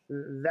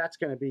 that's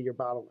going to be your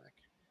bottleneck.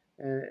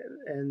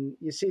 And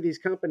you see these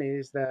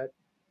companies that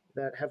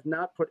have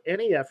not put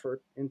any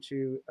effort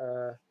into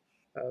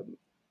um,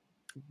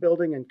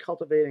 building and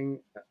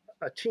cultivating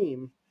a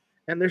team,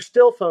 and they're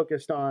still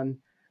focused on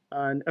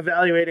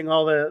evaluating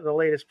all the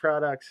latest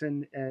products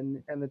and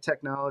the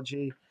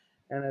technology,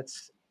 and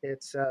it's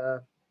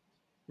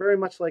very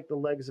much like the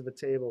legs of a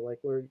table. Like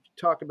where you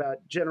talk about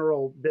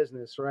general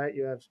business, right?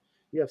 You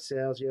have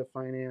sales, you have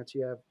finance,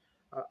 you have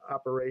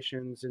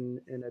operations and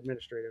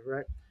administrative,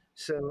 right?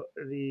 So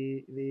and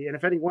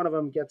if any one of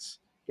them gets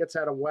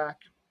out of whack,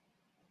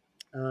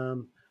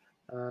 um,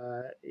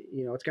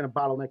 it's going to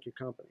bottleneck your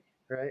company,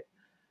 right?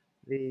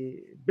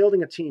 The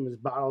building a team is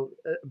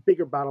a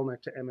bigger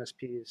bottleneck to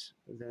MSPs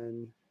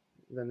than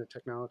the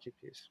technology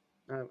piece.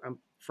 I'm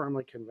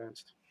firmly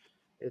convinced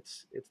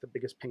it's the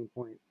biggest pain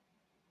point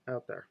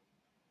out there.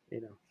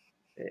 You know,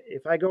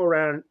 if I go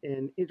around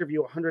and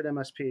interview 100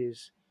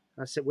 MSPs,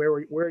 I said, where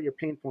are your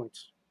pain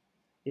points?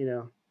 You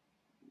know,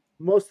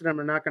 most of them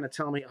are not going to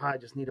tell me, I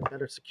just need a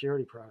better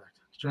security product.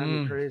 It's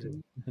driving me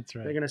crazy. That's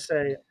They're right. going to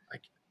say,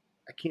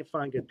 I can't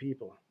find good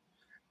people.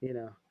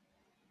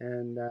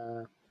 And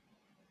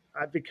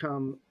I've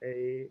become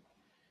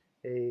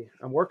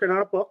I'm working on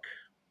a book.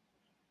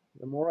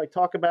 The more I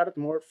talk about it,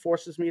 the more it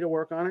forces me to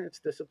work on it. It's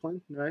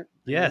discipline, right? I need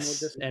more Yes, and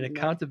discipline now.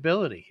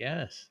 accountability.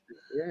 Yes.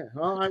 Yeah.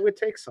 Well, I would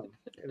take some.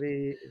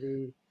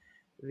 The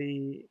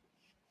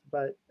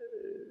but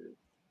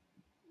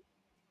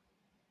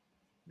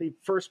the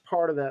first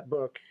part of that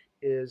book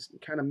is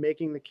kind of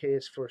making the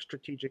case for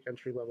strategic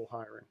entry level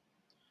hiring.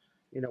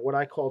 What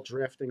I call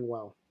drafting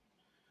well.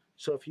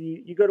 So if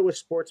you go to a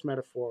sports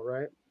metaphor,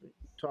 right?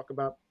 Talk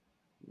about,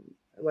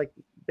 like,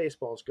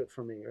 baseball is good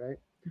for me, right?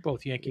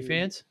 Both Yankee The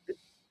fans?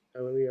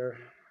 we are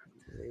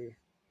the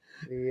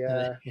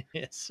the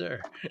Yes,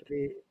 sir.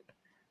 the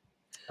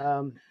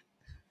um,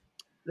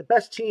 the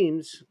best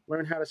teams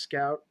learn how to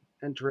scout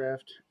and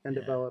draft and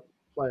Yeah. develop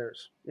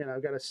players.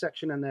 I've got a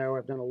section in there where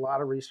I've done a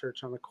lot of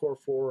research on the core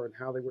four and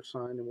how they were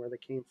signed and where they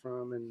came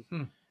from. And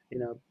Hmm. you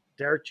know,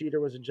 Derek Jeter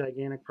was a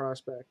gigantic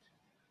prospect.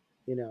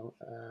 You know,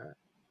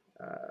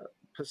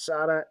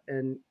 Posada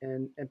and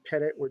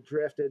Pettit were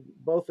drafted.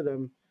 Both of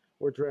them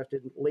were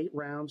drafted in late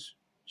rounds.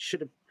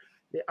 Should have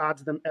the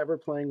odds of them ever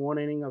playing one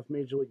inning of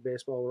Major League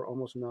Baseball were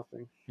almost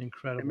nothing. And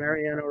Incredible.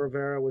 Mariano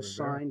Rivera was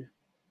signed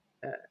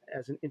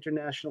as an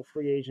international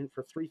free agent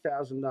for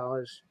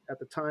 $3,000. At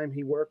the time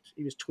he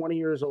was 20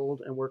 years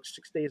old and worked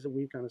 6 days a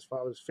week on his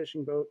father's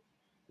fishing boat.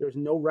 There was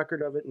no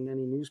record of it in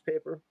any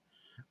newspaper.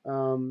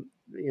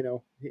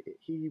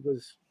 He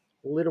was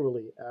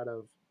literally out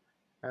of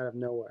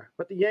nowhere.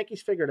 But the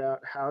Yankees figured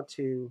out how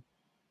to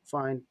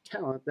find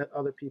talent that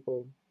other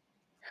people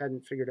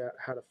hadn't figured out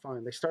how to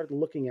find. They started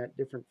looking at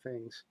different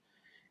things.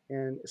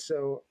 And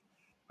so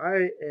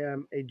I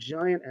am a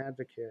giant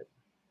advocate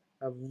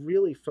of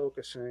really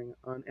focusing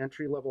on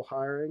entry level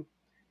hiring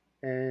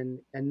and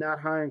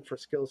not hiring for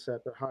skill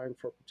set, but hiring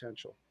for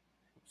potential.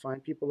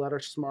 Find people that are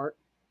smart,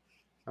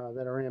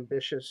 that are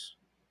ambitious,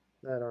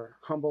 that are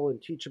humble and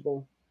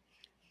teachable,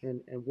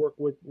 and fit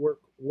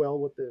well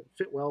with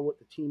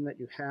the team that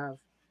you have,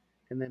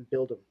 and then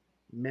build them,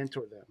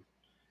 mentor them.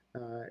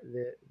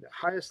 The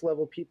highest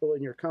level people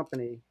in your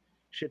company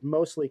should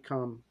mostly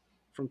come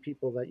from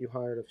people that you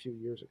hired a few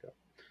years ago.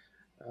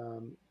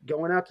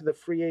 Going out to the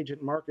free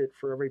agent market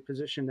for every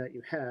position that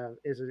you have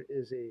is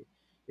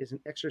an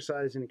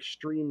exercise in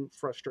extreme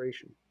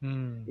frustration.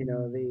 You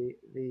know,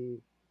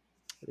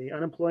 the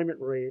unemployment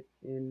rate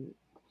in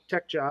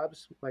tech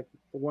jobs, like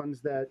the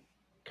ones that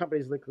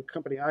companies like the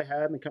company I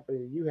had and the company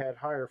that you had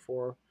hire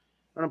for,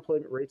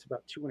 unemployment rate's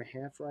about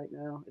 2.5 right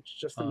now. It's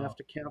just enough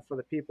to count for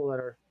the people that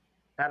are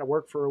out of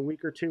work for a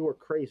week or two or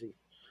crazy.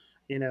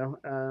 You know,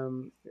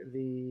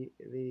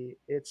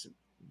 it's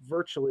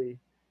virtually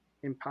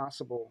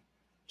impossible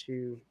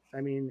to.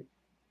 I mean,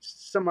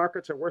 some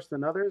markets are worse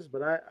than others,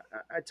 but I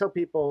tell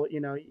people,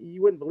 you know,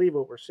 you wouldn't believe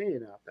what we're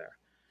seeing out there.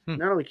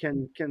 Not only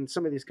can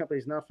some of these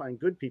companies not find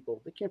good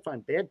people, they can't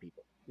find bad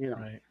people. You know,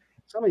 Right.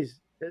 some of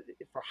these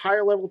for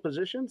higher level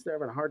positions, they're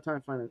having a hard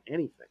time finding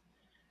anything.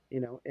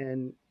 You know,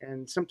 and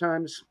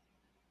sometimes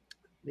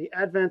the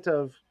advent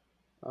of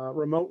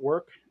remote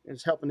work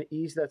is helping to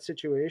ease that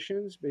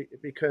situations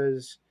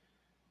because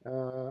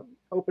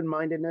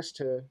open-mindedness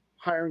to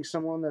hiring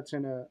someone that's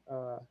in an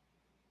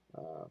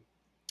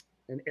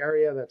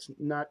area that's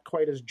not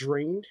quite as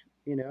drained.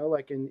 You know,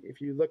 like if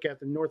you look at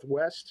the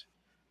Northwest,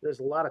 there's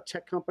a lot of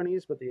tech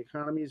companies, but the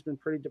economy has been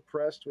pretty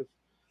depressed with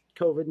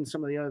COVID and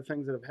some of the other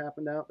things that have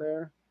happened out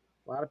there.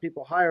 A lot of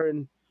people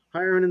hiring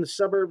in the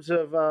suburbs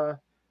of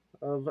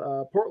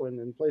Portland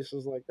and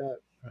places like that.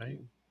 Right.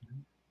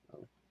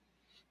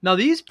 Now,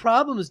 these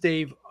problems,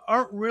 Dave,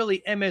 aren't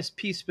really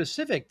MSP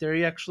specific.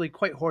 They're actually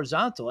quite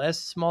horizontal, as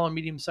small and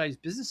medium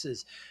sized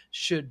businesses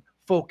should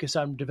focus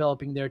on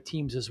developing their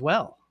teams as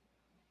well.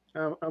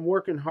 I'm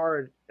working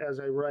hard as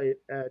I write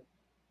at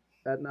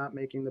not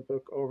making the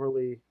book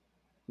overly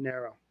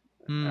narrow.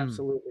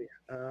 Absolutely,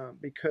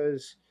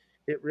 because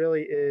it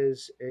really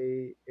is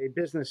a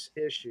business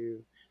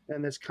issue,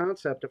 and this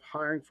concept of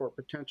hiring for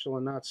potential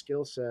and not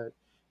skill set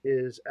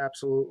is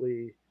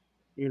absolutely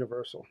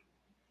universal.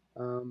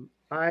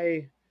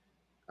 I,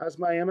 as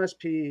my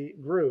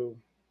MSP grew,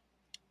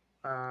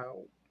 uh,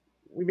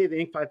 we made the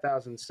Inc.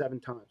 5000 7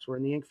 times. We're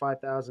in the Inc.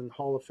 5000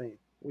 Hall of Fame.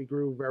 We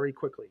grew very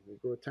quickly. We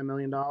grew a $10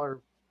 million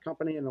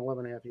company in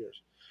 11 and a half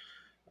years.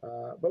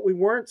 But we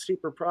weren't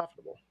super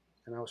profitable.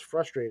 And I was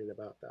frustrated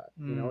about that.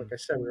 You know, like I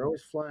said, we were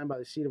always flying by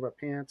the seat of our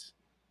pants.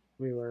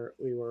 We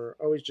were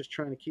always just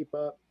trying to keep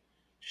up,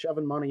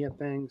 shoving money at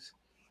things.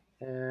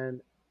 And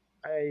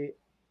I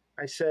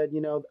said, you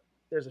know,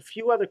 there's a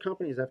few other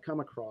companies I've come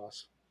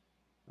across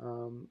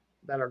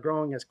that are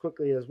growing as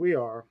quickly as we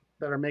are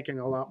that are making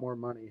a lot more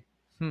money.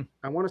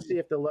 I want to see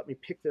if they'll let me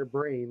pick their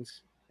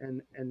brains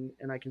and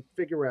I can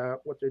figure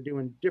out what they're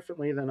doing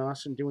differently than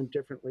us and doing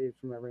differently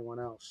from everyone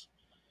else.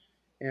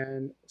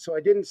 And so I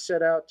didn't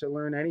set out to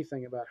learn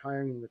anything about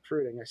hiring and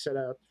recruiting. I set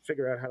out to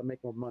figure out how to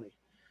make more money.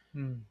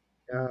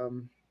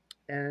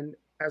 And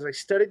as I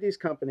studied these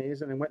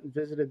companies and I went and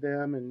visited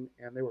them and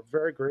they were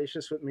very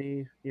gracious with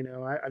me, you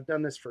know, I've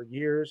done this for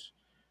years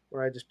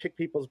where I just pick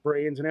people's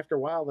brains. And after a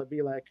while, they'll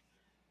be like,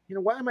 you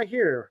know, why am I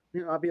here?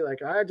 You know, I'll be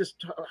like, I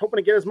just hoping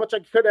to get as much I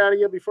could out of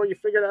you before you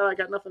figured out I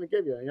got nothing to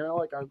give you. You know,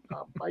 like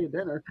I'll buy you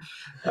dinner.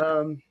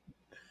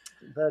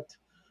 But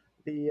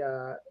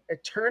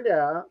it turned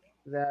out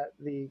that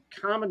the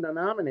common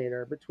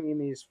denominator between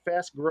these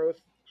fast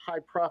growth, high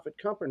profit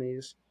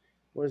companies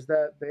was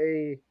that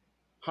they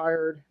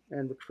hired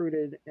and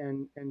recruited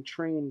and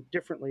trained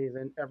differently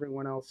than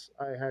everyone else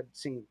I had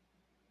seen.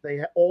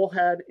 They all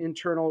had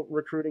internal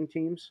recruiting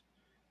teams.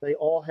 They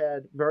all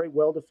had very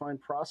well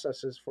defined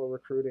processes for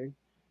recruiting.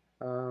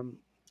 Um,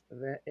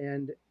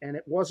 and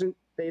it wasn't,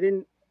 they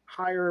didn't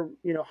hire,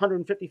 you know,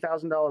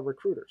 $150,000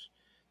 recruiters.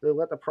 They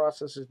let the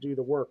processes do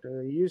the work,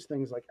 and they use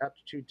things like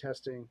aptitude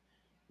testing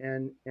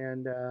and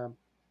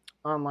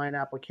online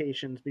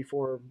applications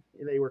before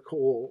they were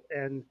cool.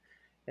 And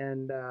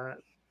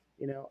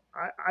you know,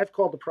 I've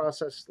called the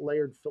process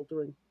layered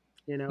filtering.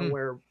 You know,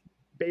 where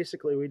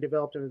basically we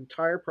developed an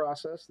entire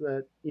process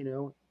that, you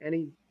know,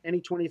 any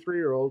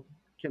 23-year-old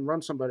can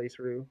run somebody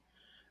through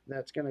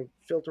that's going to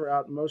filter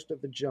out most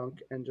of the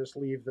junk and just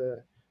leave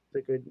the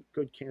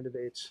good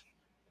candidates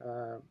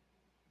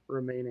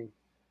remaining.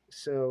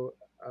 So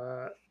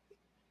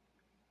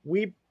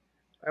we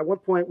at one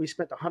point we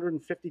spent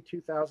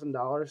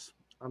 $152,000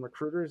 on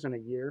recruiters in a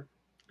year.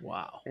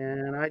 Wow.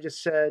 And I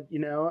just said,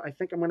 I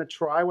think I'm going to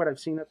try what I've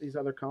seen at these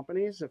other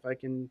companies. If I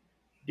can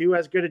do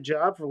as good a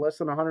job for less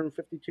than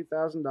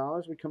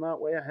 $152,000, we come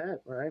out way ahead,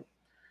 right?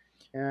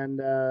 And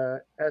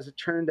as it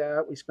turned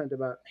out, we spent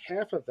about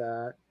half of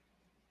that,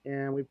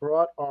 and we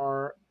brought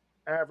our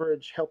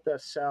average help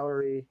desk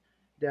salary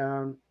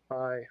down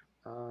by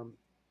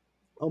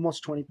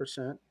almost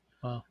 20%.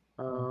 Wow.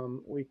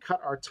 We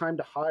cut our time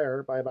to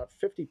hire by about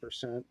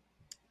 50%,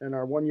 and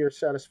our 1 year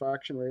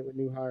satisfaction rate with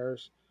new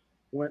hires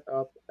went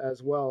up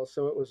as well.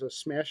 So it was a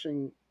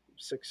smashing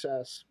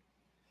success.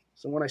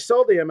 So when I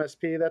sold the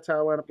MSP, that's how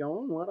I wound up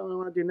going, what do I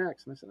want to do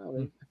next? And I said, I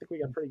think we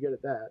got pretty good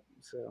at that.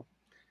 So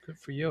good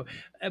for you.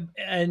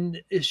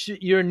 And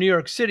you're in New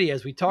York City,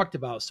 as we talked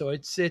about, so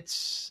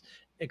it's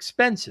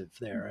expensive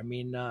there. I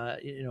mean,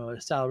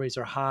 salaries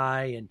are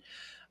high and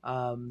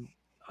a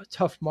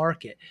tough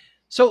market.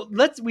 So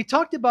we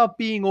talked about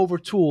being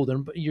overtooled,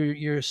 and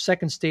your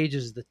second stage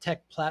is the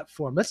tech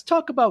platform. Let's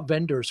talk about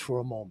vendors for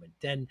a moment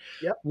and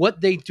yep.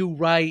 what they do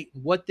right,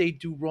 what they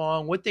do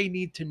wrong, what they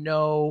need to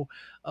know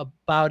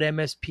about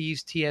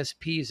MSPs,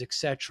 TSPs,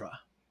 etc.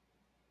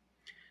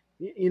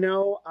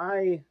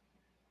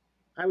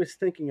 I was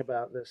thinking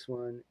about this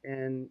one,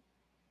 and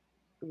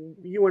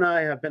you and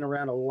I have been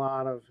around a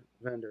lot of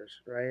vendors,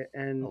 right? A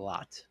And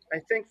lot. I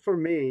think for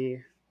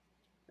me,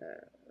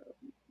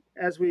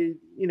 as we,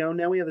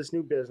 now we have this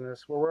new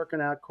business, we're working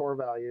out core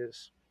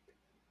values.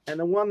 And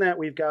the one that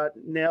we've got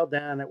nailed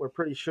down that we're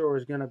pretty sure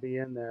is going to be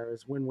in there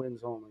is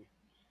win-wins only.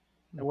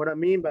 And what I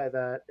mean by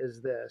that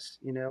is this,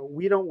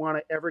 we don't want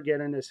to ever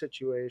get in a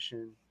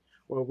situation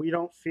where we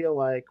don't feel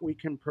like we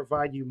can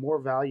provide you more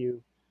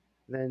value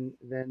than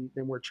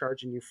we're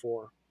charging you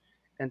for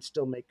and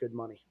still make good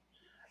money.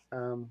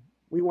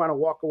 We want to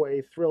walk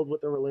away thrilled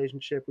with the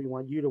relationship. We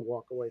want you to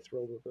walk away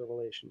thrilled with the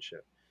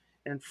relationship.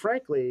 And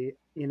frankly,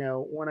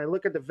 when I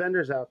look at the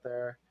vendors out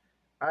there,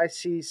 I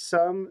see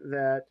some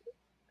that,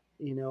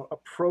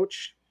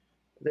 approach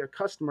their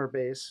customer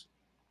base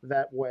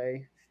that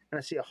way, and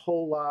I see a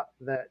whole lot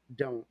that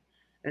don't.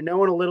 And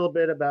knowing a little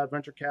bit about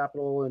venture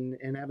capital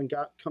and having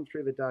come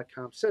through the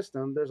 .com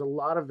system, there's a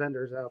lot of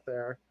vendors out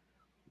there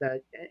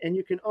that, and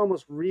you can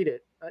almost read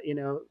it. They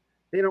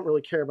don't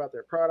really care about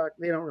their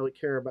product. They don't really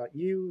care about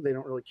you. They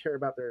don't really care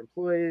about their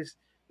employees.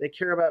 They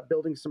care about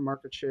building some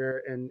market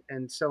share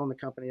and selling the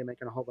company and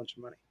making a whole bunch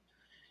of money.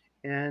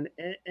 And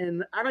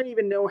I don't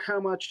even know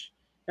how much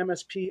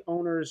MSP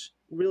owners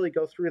really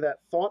go through that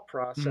thought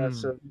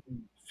process of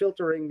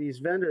filtering these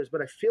vendors,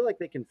 but I feel like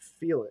they can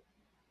feel it.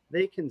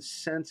 They can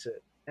sense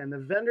it. And the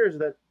vendors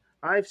that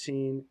I've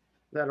seen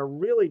that are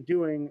really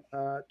doing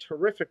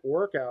terrific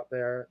work out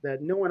there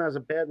that no one has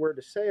a bad word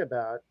to say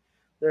about,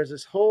 there's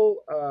this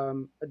whole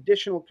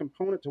additional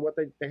component to what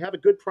they have a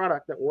good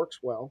product that works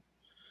well.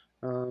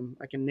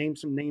 I can name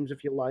some names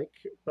if you like,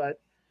 but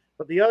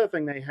the other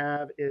thing they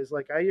have is,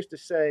 like I used to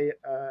say,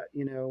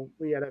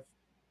 we had a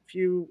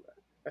few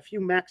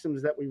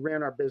maxims that we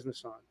ran our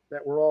business on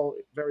that were all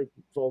very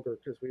vulgar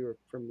because we were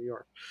from New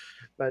York.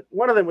 But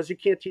one of them was you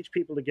can't teach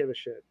people to give a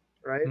shit,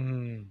 right?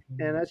 Mm-hmm.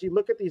 And as you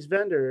look at these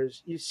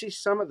vendors, you see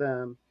some of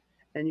them,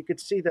 and you could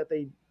see that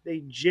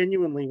they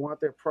genuinely want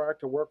their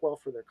product to work well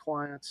for their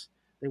clients.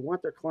 They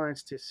want their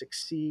clients to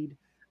succeed.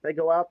 They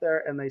go out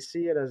there and they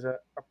see it as a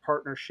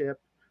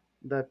partnership.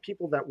 The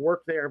people that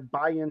work there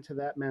buy into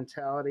that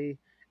mentality,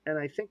 and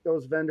I think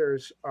those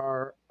vendors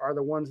are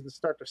the ones that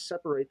start to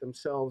separate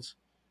themselves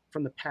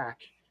from the pack.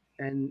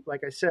 And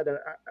like I said,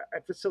 I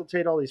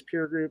facilitate all these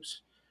peer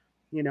groups.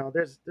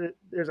 There's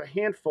a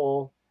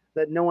handful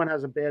that no one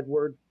has a bad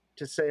word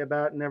to say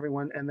about,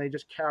 and they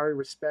just carry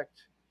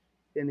respect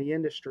in the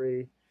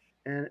industry,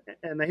 and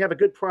they have a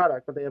good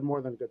product, but they have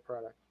more than a good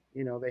product.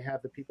 They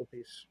have the people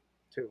piece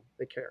too.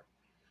 They care.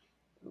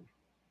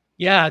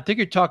 Yeah, I think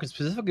you're talking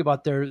specifically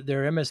about their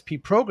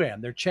MSP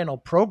program, their channel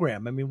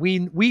program. I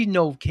mean, we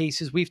know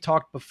cases, we've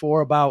talked before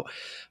about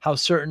how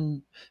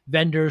certain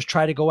vendors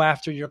try to go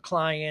after your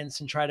clients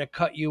and try to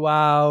cut you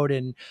out,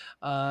 and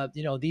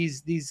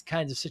these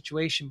kinds of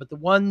situations. But the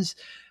ones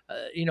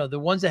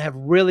that have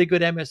really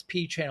good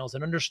MSP channels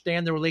and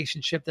understand the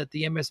relationship that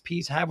the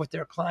MSPs have with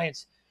their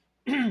clients,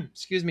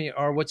 excuse me,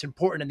 are what's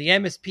important. And the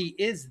MSP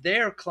is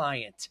their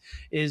client,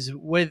 is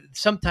what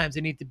sometimes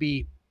they need to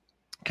be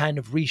kind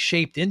of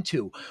reshaped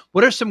into.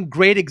 What are some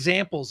great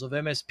examples of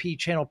MSP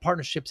channel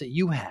partnerships that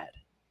you had?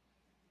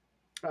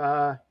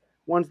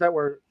 Ones that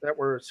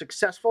were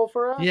successful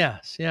for us.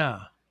 Yes,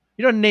 yeah.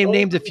 You don't name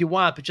names if you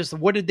want, but just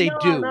what did they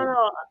do?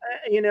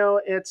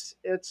 No. It's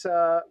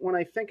when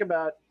I think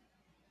about,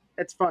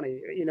 it's funny.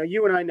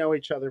 You and I know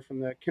each other from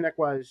the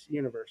ConnectWise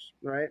universe,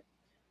 right?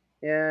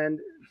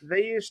 And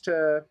they used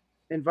to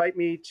invite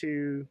me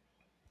to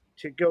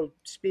go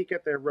speak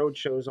at their road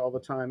shows all the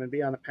time and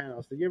be on the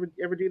panels. Did you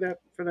ever do that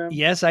for them?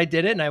 Yes, I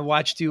did it, and I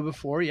watched you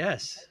before.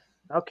 Yes.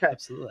 Okay.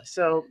 Absolutely.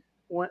 So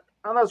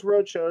on those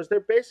road shows, they're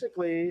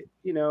basically,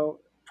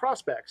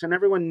 prospects, and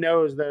everyone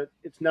knows that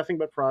it's nothing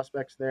but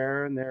prospects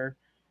there, and they're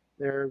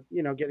they're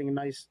getting a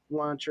nice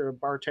lunch or a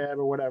bar tab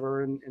or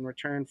whatever in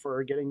return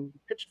for getting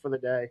pitched for the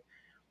day.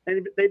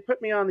 And they'd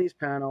put me on these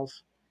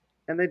panels,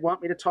 and they'd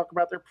want me to talk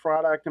about their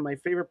product and my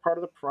favorite part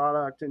of the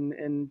product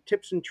and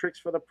tips and tricks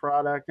for the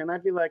product. And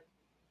I'd be like,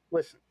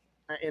 listen,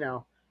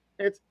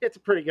 it's a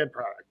pretty good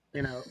product,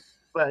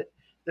 but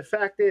the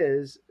fact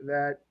is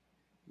that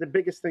the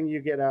biggest thing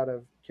you get out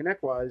of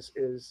ConnectWise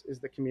is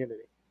the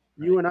community.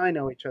 Right. You and I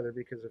know each other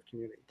because of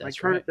community. That's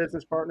my current right.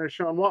 business partner,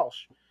 Sean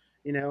Walsh,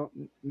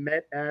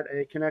 met at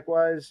a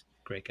ConnectWise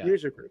great guy.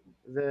 User group.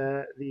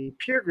 The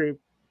peer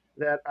group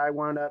that I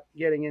wound up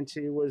getting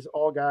into was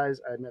all guys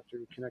I met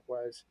through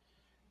ConnectWise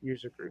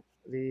User group.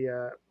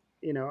 The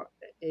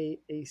a,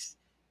 a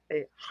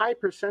a high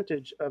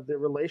percentage of the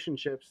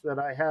relationships that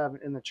I have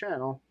in the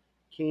channel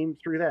came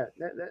through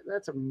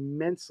that's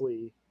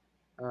immensely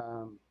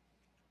um,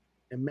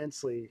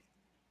 immensely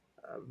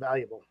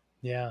valuable.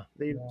 Yeah.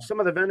 Some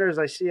of the vendors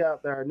I see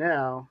out there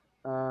now,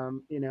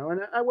 and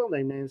I will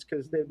name names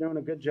because they're doing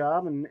a good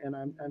job, and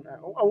I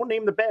won't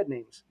name the bad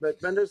names,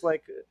 but vendors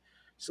like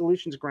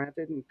Solutions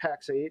Granted and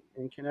Pax8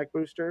 and Connect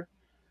Booster,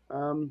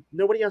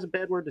 nobody has a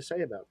bad word to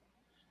say about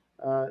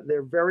them.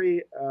 They're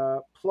very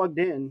plugged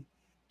in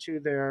to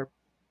their,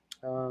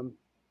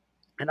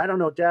 and I don't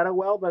know data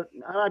well, but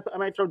I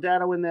might throw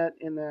data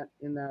in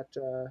that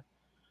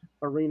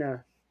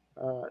arena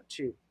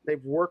too.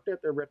 They've worked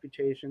at their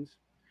reputations,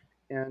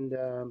 and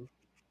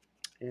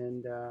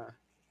and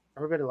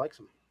everybody likes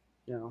them,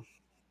 you know.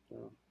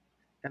 So,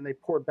 and they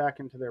pour it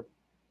back into their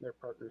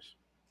partners.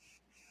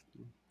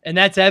 And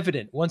that's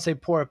evident once they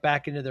pour it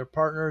back into their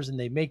partners and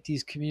they make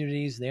these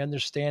communities. They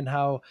understand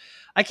how.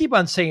 I keep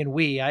on saying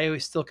we. I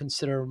always still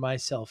consider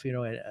myself, in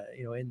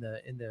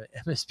the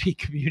MSP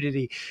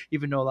community,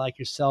 even though like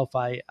yourself,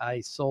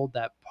 I sold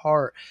that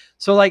part.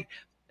 So like.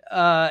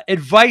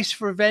 Advice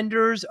for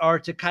vendors are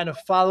to kind of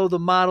follow the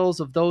models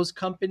of those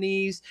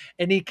companies.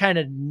 Any kind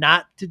of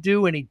not to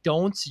do, any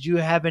don'ts. Did you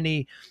have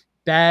any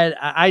bad?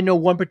 I know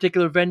one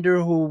particular vendor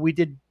who we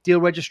did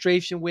deal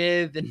registration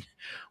with, and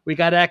we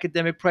got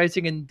academic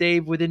pricing. And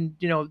Dave, within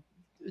a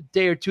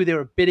day or two, they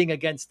were bidding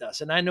against us.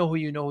 And I know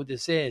who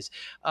this is.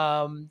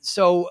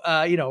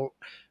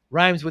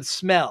 Rhymes with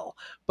smell.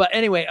 But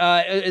anyway,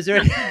 is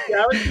there? Yeah,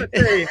 I was going to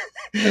say,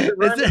 does it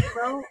rhyme with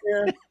smell?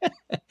 Yeah.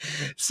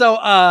 So,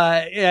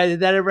 did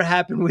that ever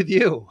happen with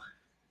you?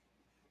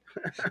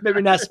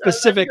 Maybe not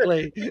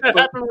specifically. It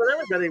happened with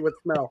everybody with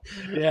smell.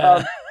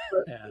 Yeah.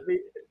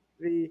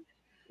 Yeah.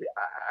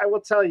 I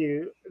will tell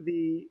you,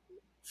 the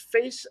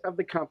face of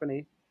the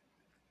company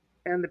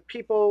and the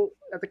people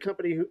at the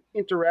company who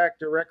interact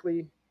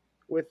directly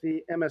with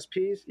the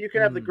MSPs, you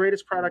can have the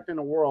greatest product in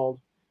the world,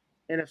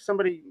 and if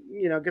somebody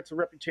gets a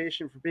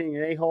reputation for being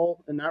an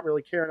a-hole and not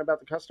really caring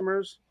about the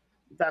customers,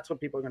 that's what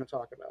people are going to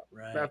talk about.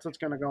 Right. That's what's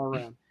going to go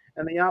around.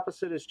 And the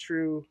opposite is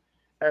true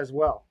as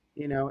well.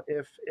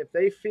 If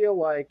they feel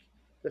like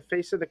the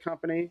face of the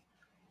company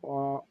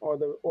or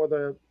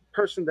the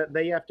person that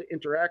they have to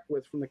interact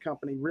with from the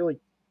company really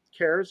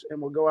cares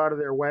and will go out of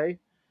their way,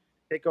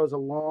 it goes a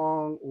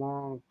long,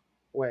 long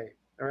way.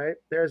 All right.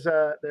 There's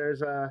a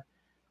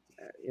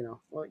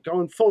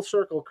going full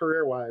circle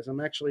career wise. I'm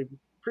actually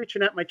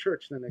preaching at my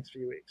church in the next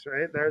few weeks.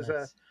 Right.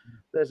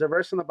 There's a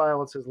verse in the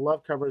Bible that says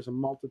love covers a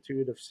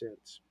multitude of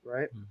sins.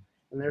 Right.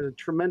 And there's a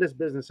tremendous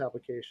business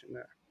application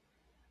there.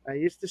 I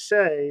used to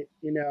say,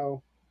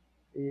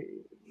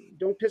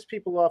 don't piss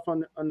people off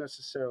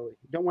unnecessarily.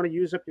 You don't want to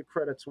use up your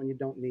credits when you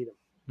don't need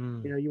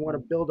them. You want to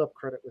build up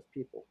credit with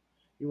people.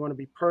 You want to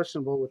be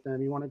personable with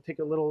them. You want to take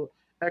a little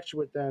extra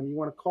with them. You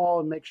want to call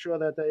and make sure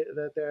that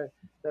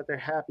they're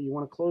happy. You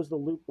want to close the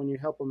loop when you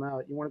help them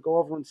out. You want to go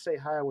over and say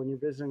hi when you're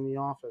visiting the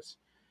office.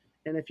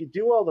 And if you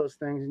do all those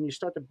things and you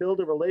start to build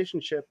a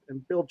relationship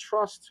and build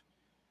trust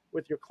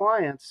with your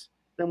clients,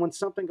 then when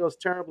something goes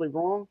terribly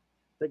wrong,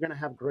 they're going to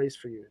have grace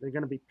for you. They're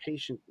going to be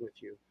patient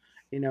with you.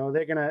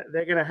 They're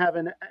gonna have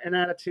an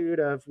attitude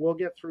of we'll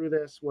get through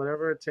this,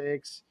 whatever it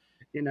takes,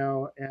 and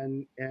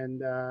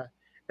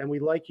we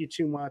like you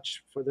too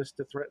much for this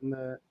to threaten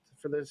the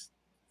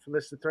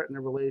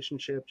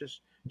relationship.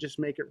 Just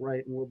make it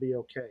right and we'll be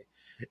okay.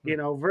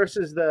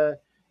 Versus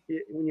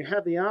when you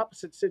have the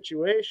opposite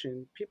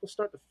situation, people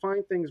start to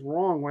find things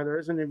wrong where there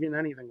isn't even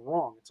anything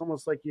wrong. It's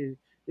almost like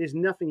there's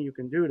nothing you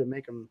can do to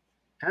make them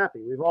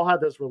happy. We've all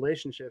had those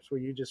relationships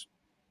where you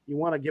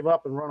want to give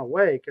up and run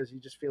away because you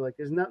just feel like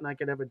there's nothing I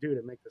could ever do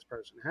to make this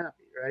person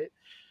happy, right?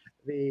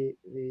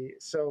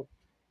 So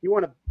you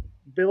want to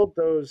build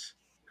those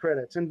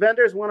credits, and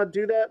vendors want to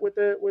do that with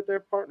their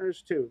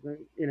partners too.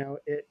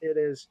 It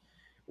is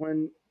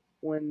when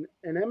an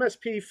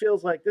MSP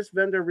feels like this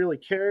vendor really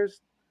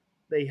cares.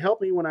 They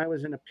helped me when I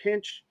was in a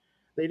pinch.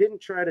 They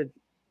didn't try to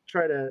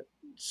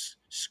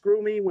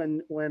screw me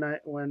when I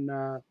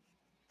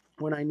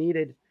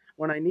needed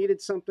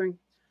something.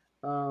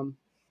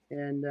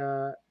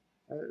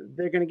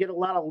 They're going to get a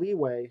lot of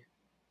leeway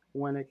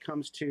when it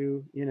comes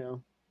to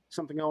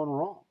something going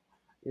wrong.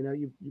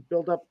 You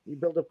build up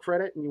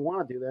credit, and you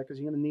want to do that because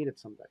you're going to need it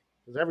someday.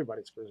 Because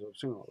everybody screws up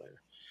sooner or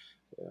later.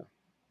 Yeah.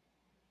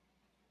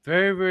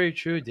 Very, very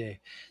true, Dave.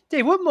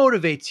 Dave, what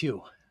motivates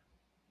you?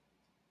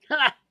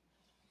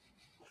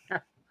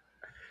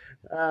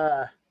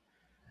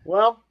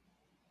 Well,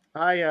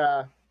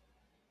 I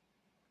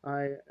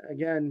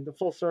again the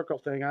full circle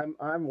thing.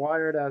 I'm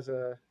wired as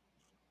a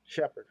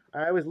shepherd.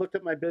 I always looked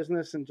at my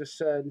business and just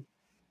said,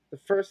 the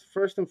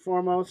first and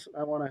foremost,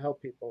 I want to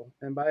help people,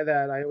 and by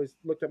that, I always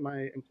looked at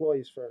my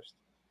employees first.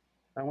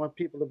 I want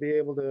people to be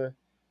able to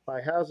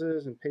buy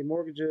houses and pay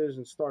mortgages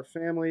and start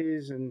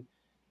families, and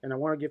I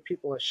want to give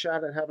people a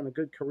shot at having a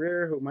good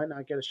career who might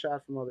not get a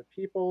shot from other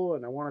people,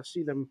 and I want to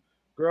see them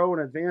grow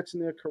and advance in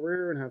their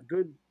career and have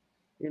good,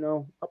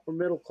 upper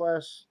middle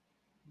class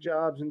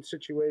jobs and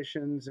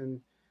situations, and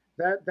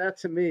that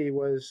to me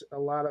was a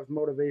lot of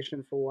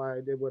motivation for why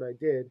I did what I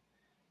did.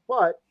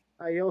 But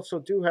I also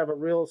do have a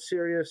real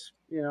serious,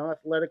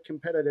 athletic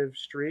competitive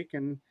streak,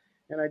 and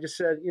I just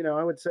said,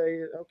 I would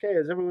say, okay,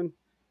 is everyone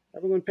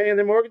paying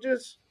their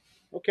mortgages?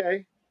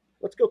 Okay,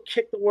 let's go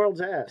kick the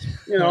world's ass.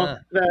 We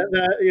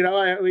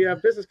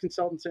have business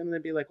consultants in, and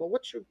they'd be like, well,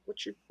 what's your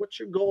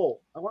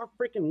goal? I want to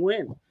freaking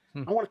win.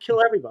 I want to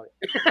kill everybody.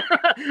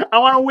 I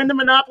want to win the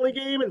Monopoly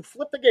game and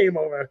flip the game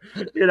over.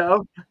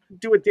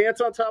 Do a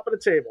dance on top of the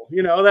table.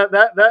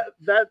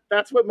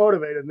 That's what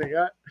motivated me.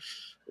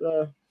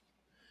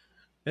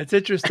 It's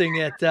interesting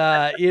that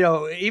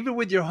even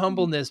with your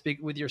humbleness,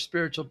 with your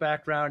spiritual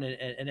background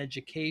and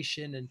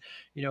education, and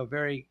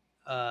very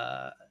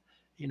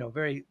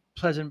very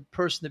pleasant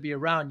person to be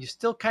around, you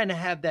still kind of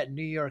have that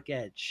New York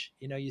edge.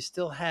 You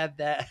still have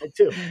that. I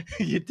do.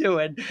 You do,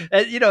 and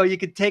you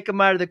can take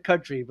them out of the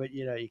country, but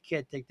you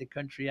can't take the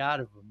country out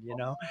of them.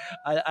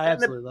 I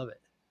absolutely love it.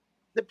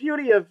 The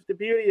beauty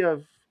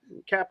of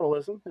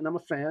capitalism, and I'm a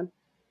fan,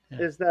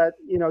 is that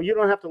you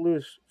don't have to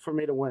lose for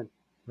me to win.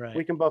 Right.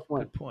 We can both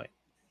win. Good point.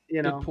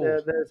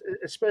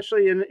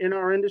 Especially in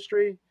our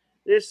industry,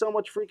 there's so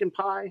much freaking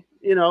pie.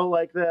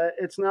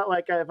 It's not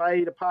like if I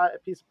eat a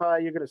piece of pie,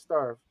 you're going to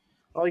starve.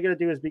 All you got to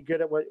do is be good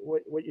at what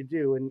you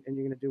do, and you're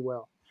going to do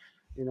well.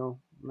 And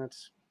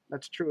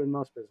that's true in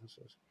most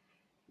businesses.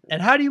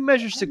 And how do you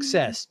measure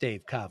success,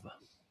 Dave Cava?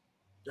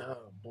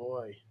 Oh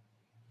boy,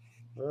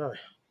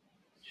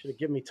 should have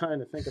given me time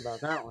to think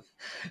about that one.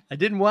 I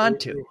didn't want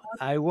to.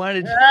 I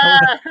wanted.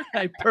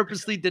 I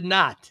purposely did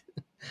not.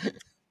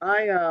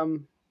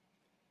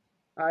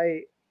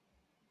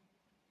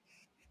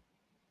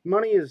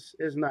 Money is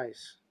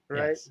nice,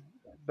 right? Yes.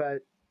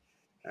 But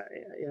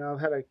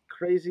I've had a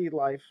crazy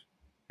life,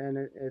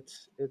 and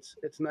it's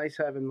nice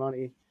having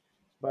money,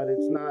 but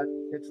it's not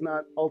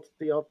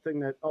the thing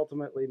that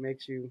ultimately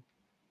makes you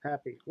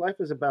happy. Life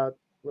is about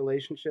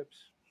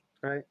relationships,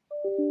 right?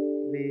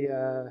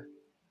 And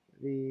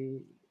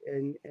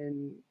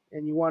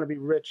you want to be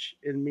rich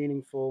in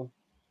meaningful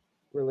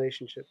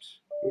relationships,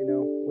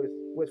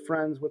 with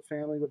friends, with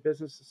family, with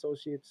business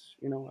associates,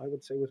 I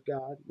would say with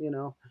God,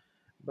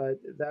 but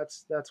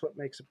that's what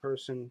makes a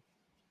person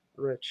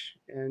rich,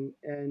 and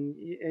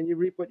you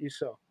reap what you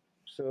sow.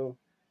 So,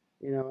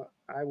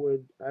 I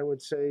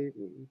would say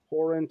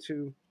pour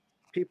into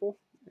people,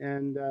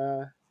 and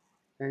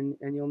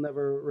you'll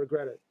never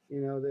regret it.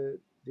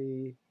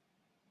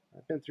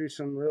 I've been through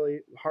some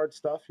really hard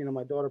stuff.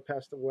 My daughter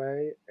passed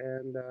away,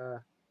 and I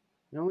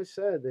always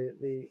said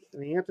the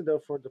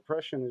antidote for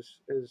depression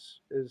is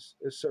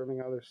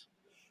serving others.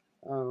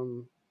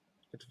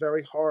 It's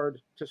very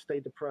hard to stay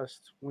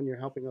depressed when you're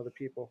helping other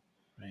people,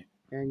 right?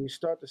 And you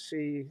start to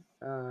see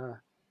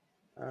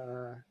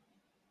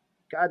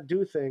God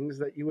do things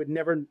that you would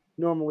never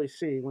normally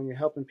see when you're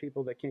helping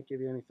people that can't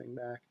give you anything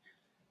back.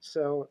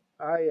 So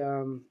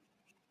when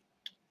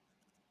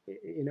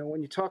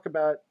you talk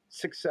about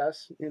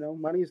success,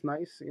 money is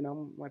nice.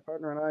 My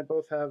partner and I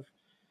both have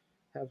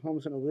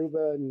homes in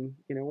Aruba, and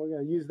we're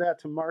going to use that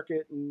to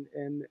market,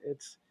 and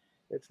it's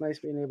nice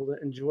being able to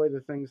enjoy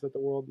the things that the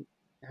world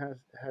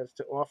has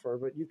to offer.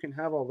 But you can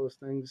have all those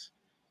things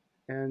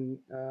and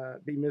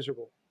be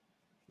miserable.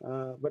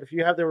 But if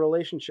you have the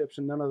relationships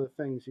and none of the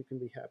things, you can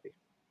be happy.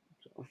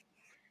 So.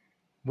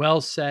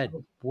 Well said.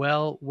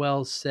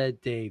 Well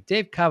said, Dave.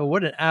 Dave Cava,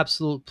 what an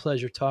absolute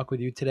pleasure talking with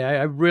you today.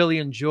 I really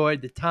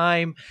enjoyed the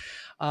time.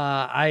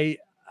 I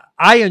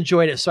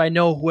enjoyed it, so I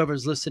know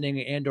whoever's listening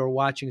and or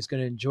watching is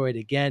going to enjoy it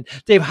again.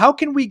 Dave, how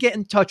can we get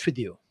in touch with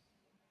you?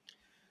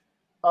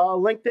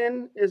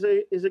 LinkedIn is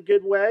a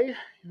good way.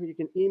 You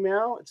can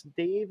email. It's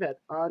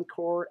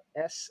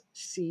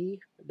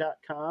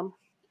dave@encoresc.com.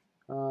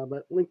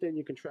 But LinkedIn,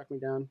 you can track me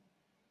down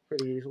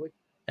pretty easily.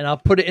 And I'll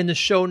put it in the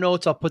show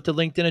notes. I'll put the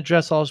LinkedIn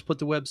address. I'll also put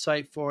the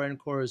website for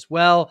Encore as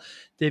well.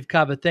 Dave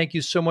Cava, thank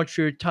you so much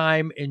for your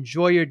time.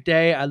 Enjoy your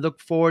day. I look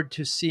forward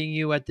to seeing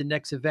you at the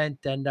next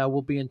event, and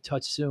we'll be in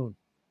touch soon.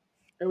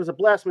 It was a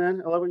blast,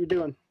 man. I love what you're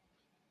doing.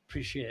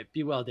 Appreciate it.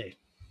 Be well, Dave.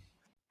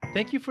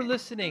 Thank you for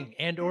listening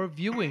and or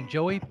viewing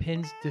Joey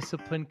Pinz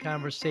Discipline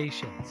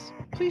Conversations.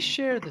 Please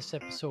share this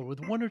episode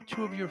with one or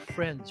two of your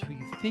friends who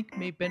you think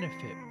may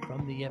benefit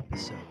from the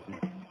episode.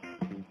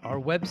 Our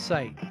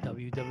website,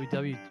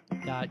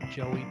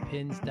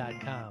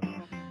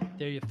 www.joeypinz.com.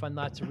 There you find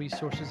lots of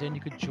resources, and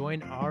you could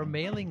join our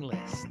mailing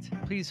list.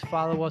 Please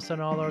follow us on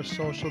all our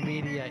social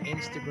media,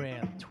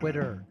 Instagram,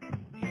 Twitter,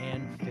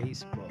 and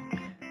Facebook.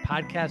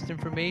 Podcast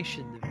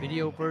information, the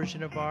video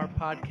version of our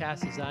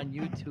podcast is on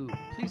YouTube.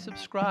 Please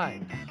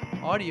subscribe.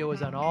 Audio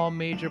is on all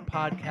major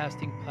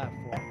podcasting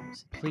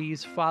platforms.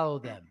 Please follow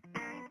them.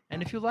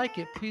 And if you like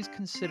it, please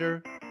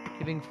consider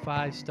giving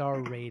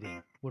 5-star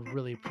rating. Would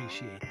really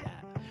appreciate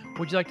that.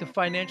 Would you like to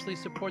financially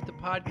support the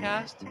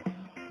podcast?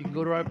 You can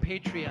go to our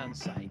Patreon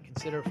site.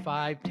 Consider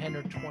 $5, $10,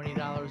 or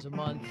 $20 a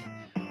month.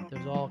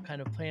 There's all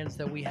kind of plans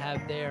that we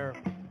have there.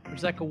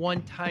 There's like a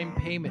one-time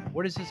payment.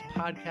 What is this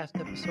podcast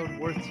episode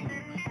worth to you?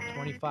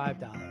 $25,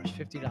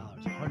 $50,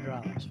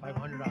 $100,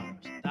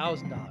 $500,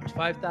 $1,000,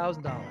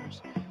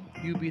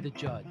 $5,000. You be the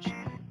judge. You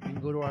can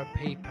go to our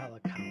PayPal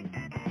account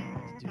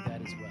to do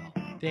that as well.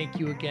 Thank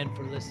you again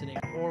for listening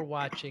or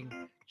watching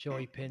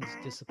Joey Pinz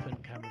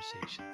Disciplined Conversations.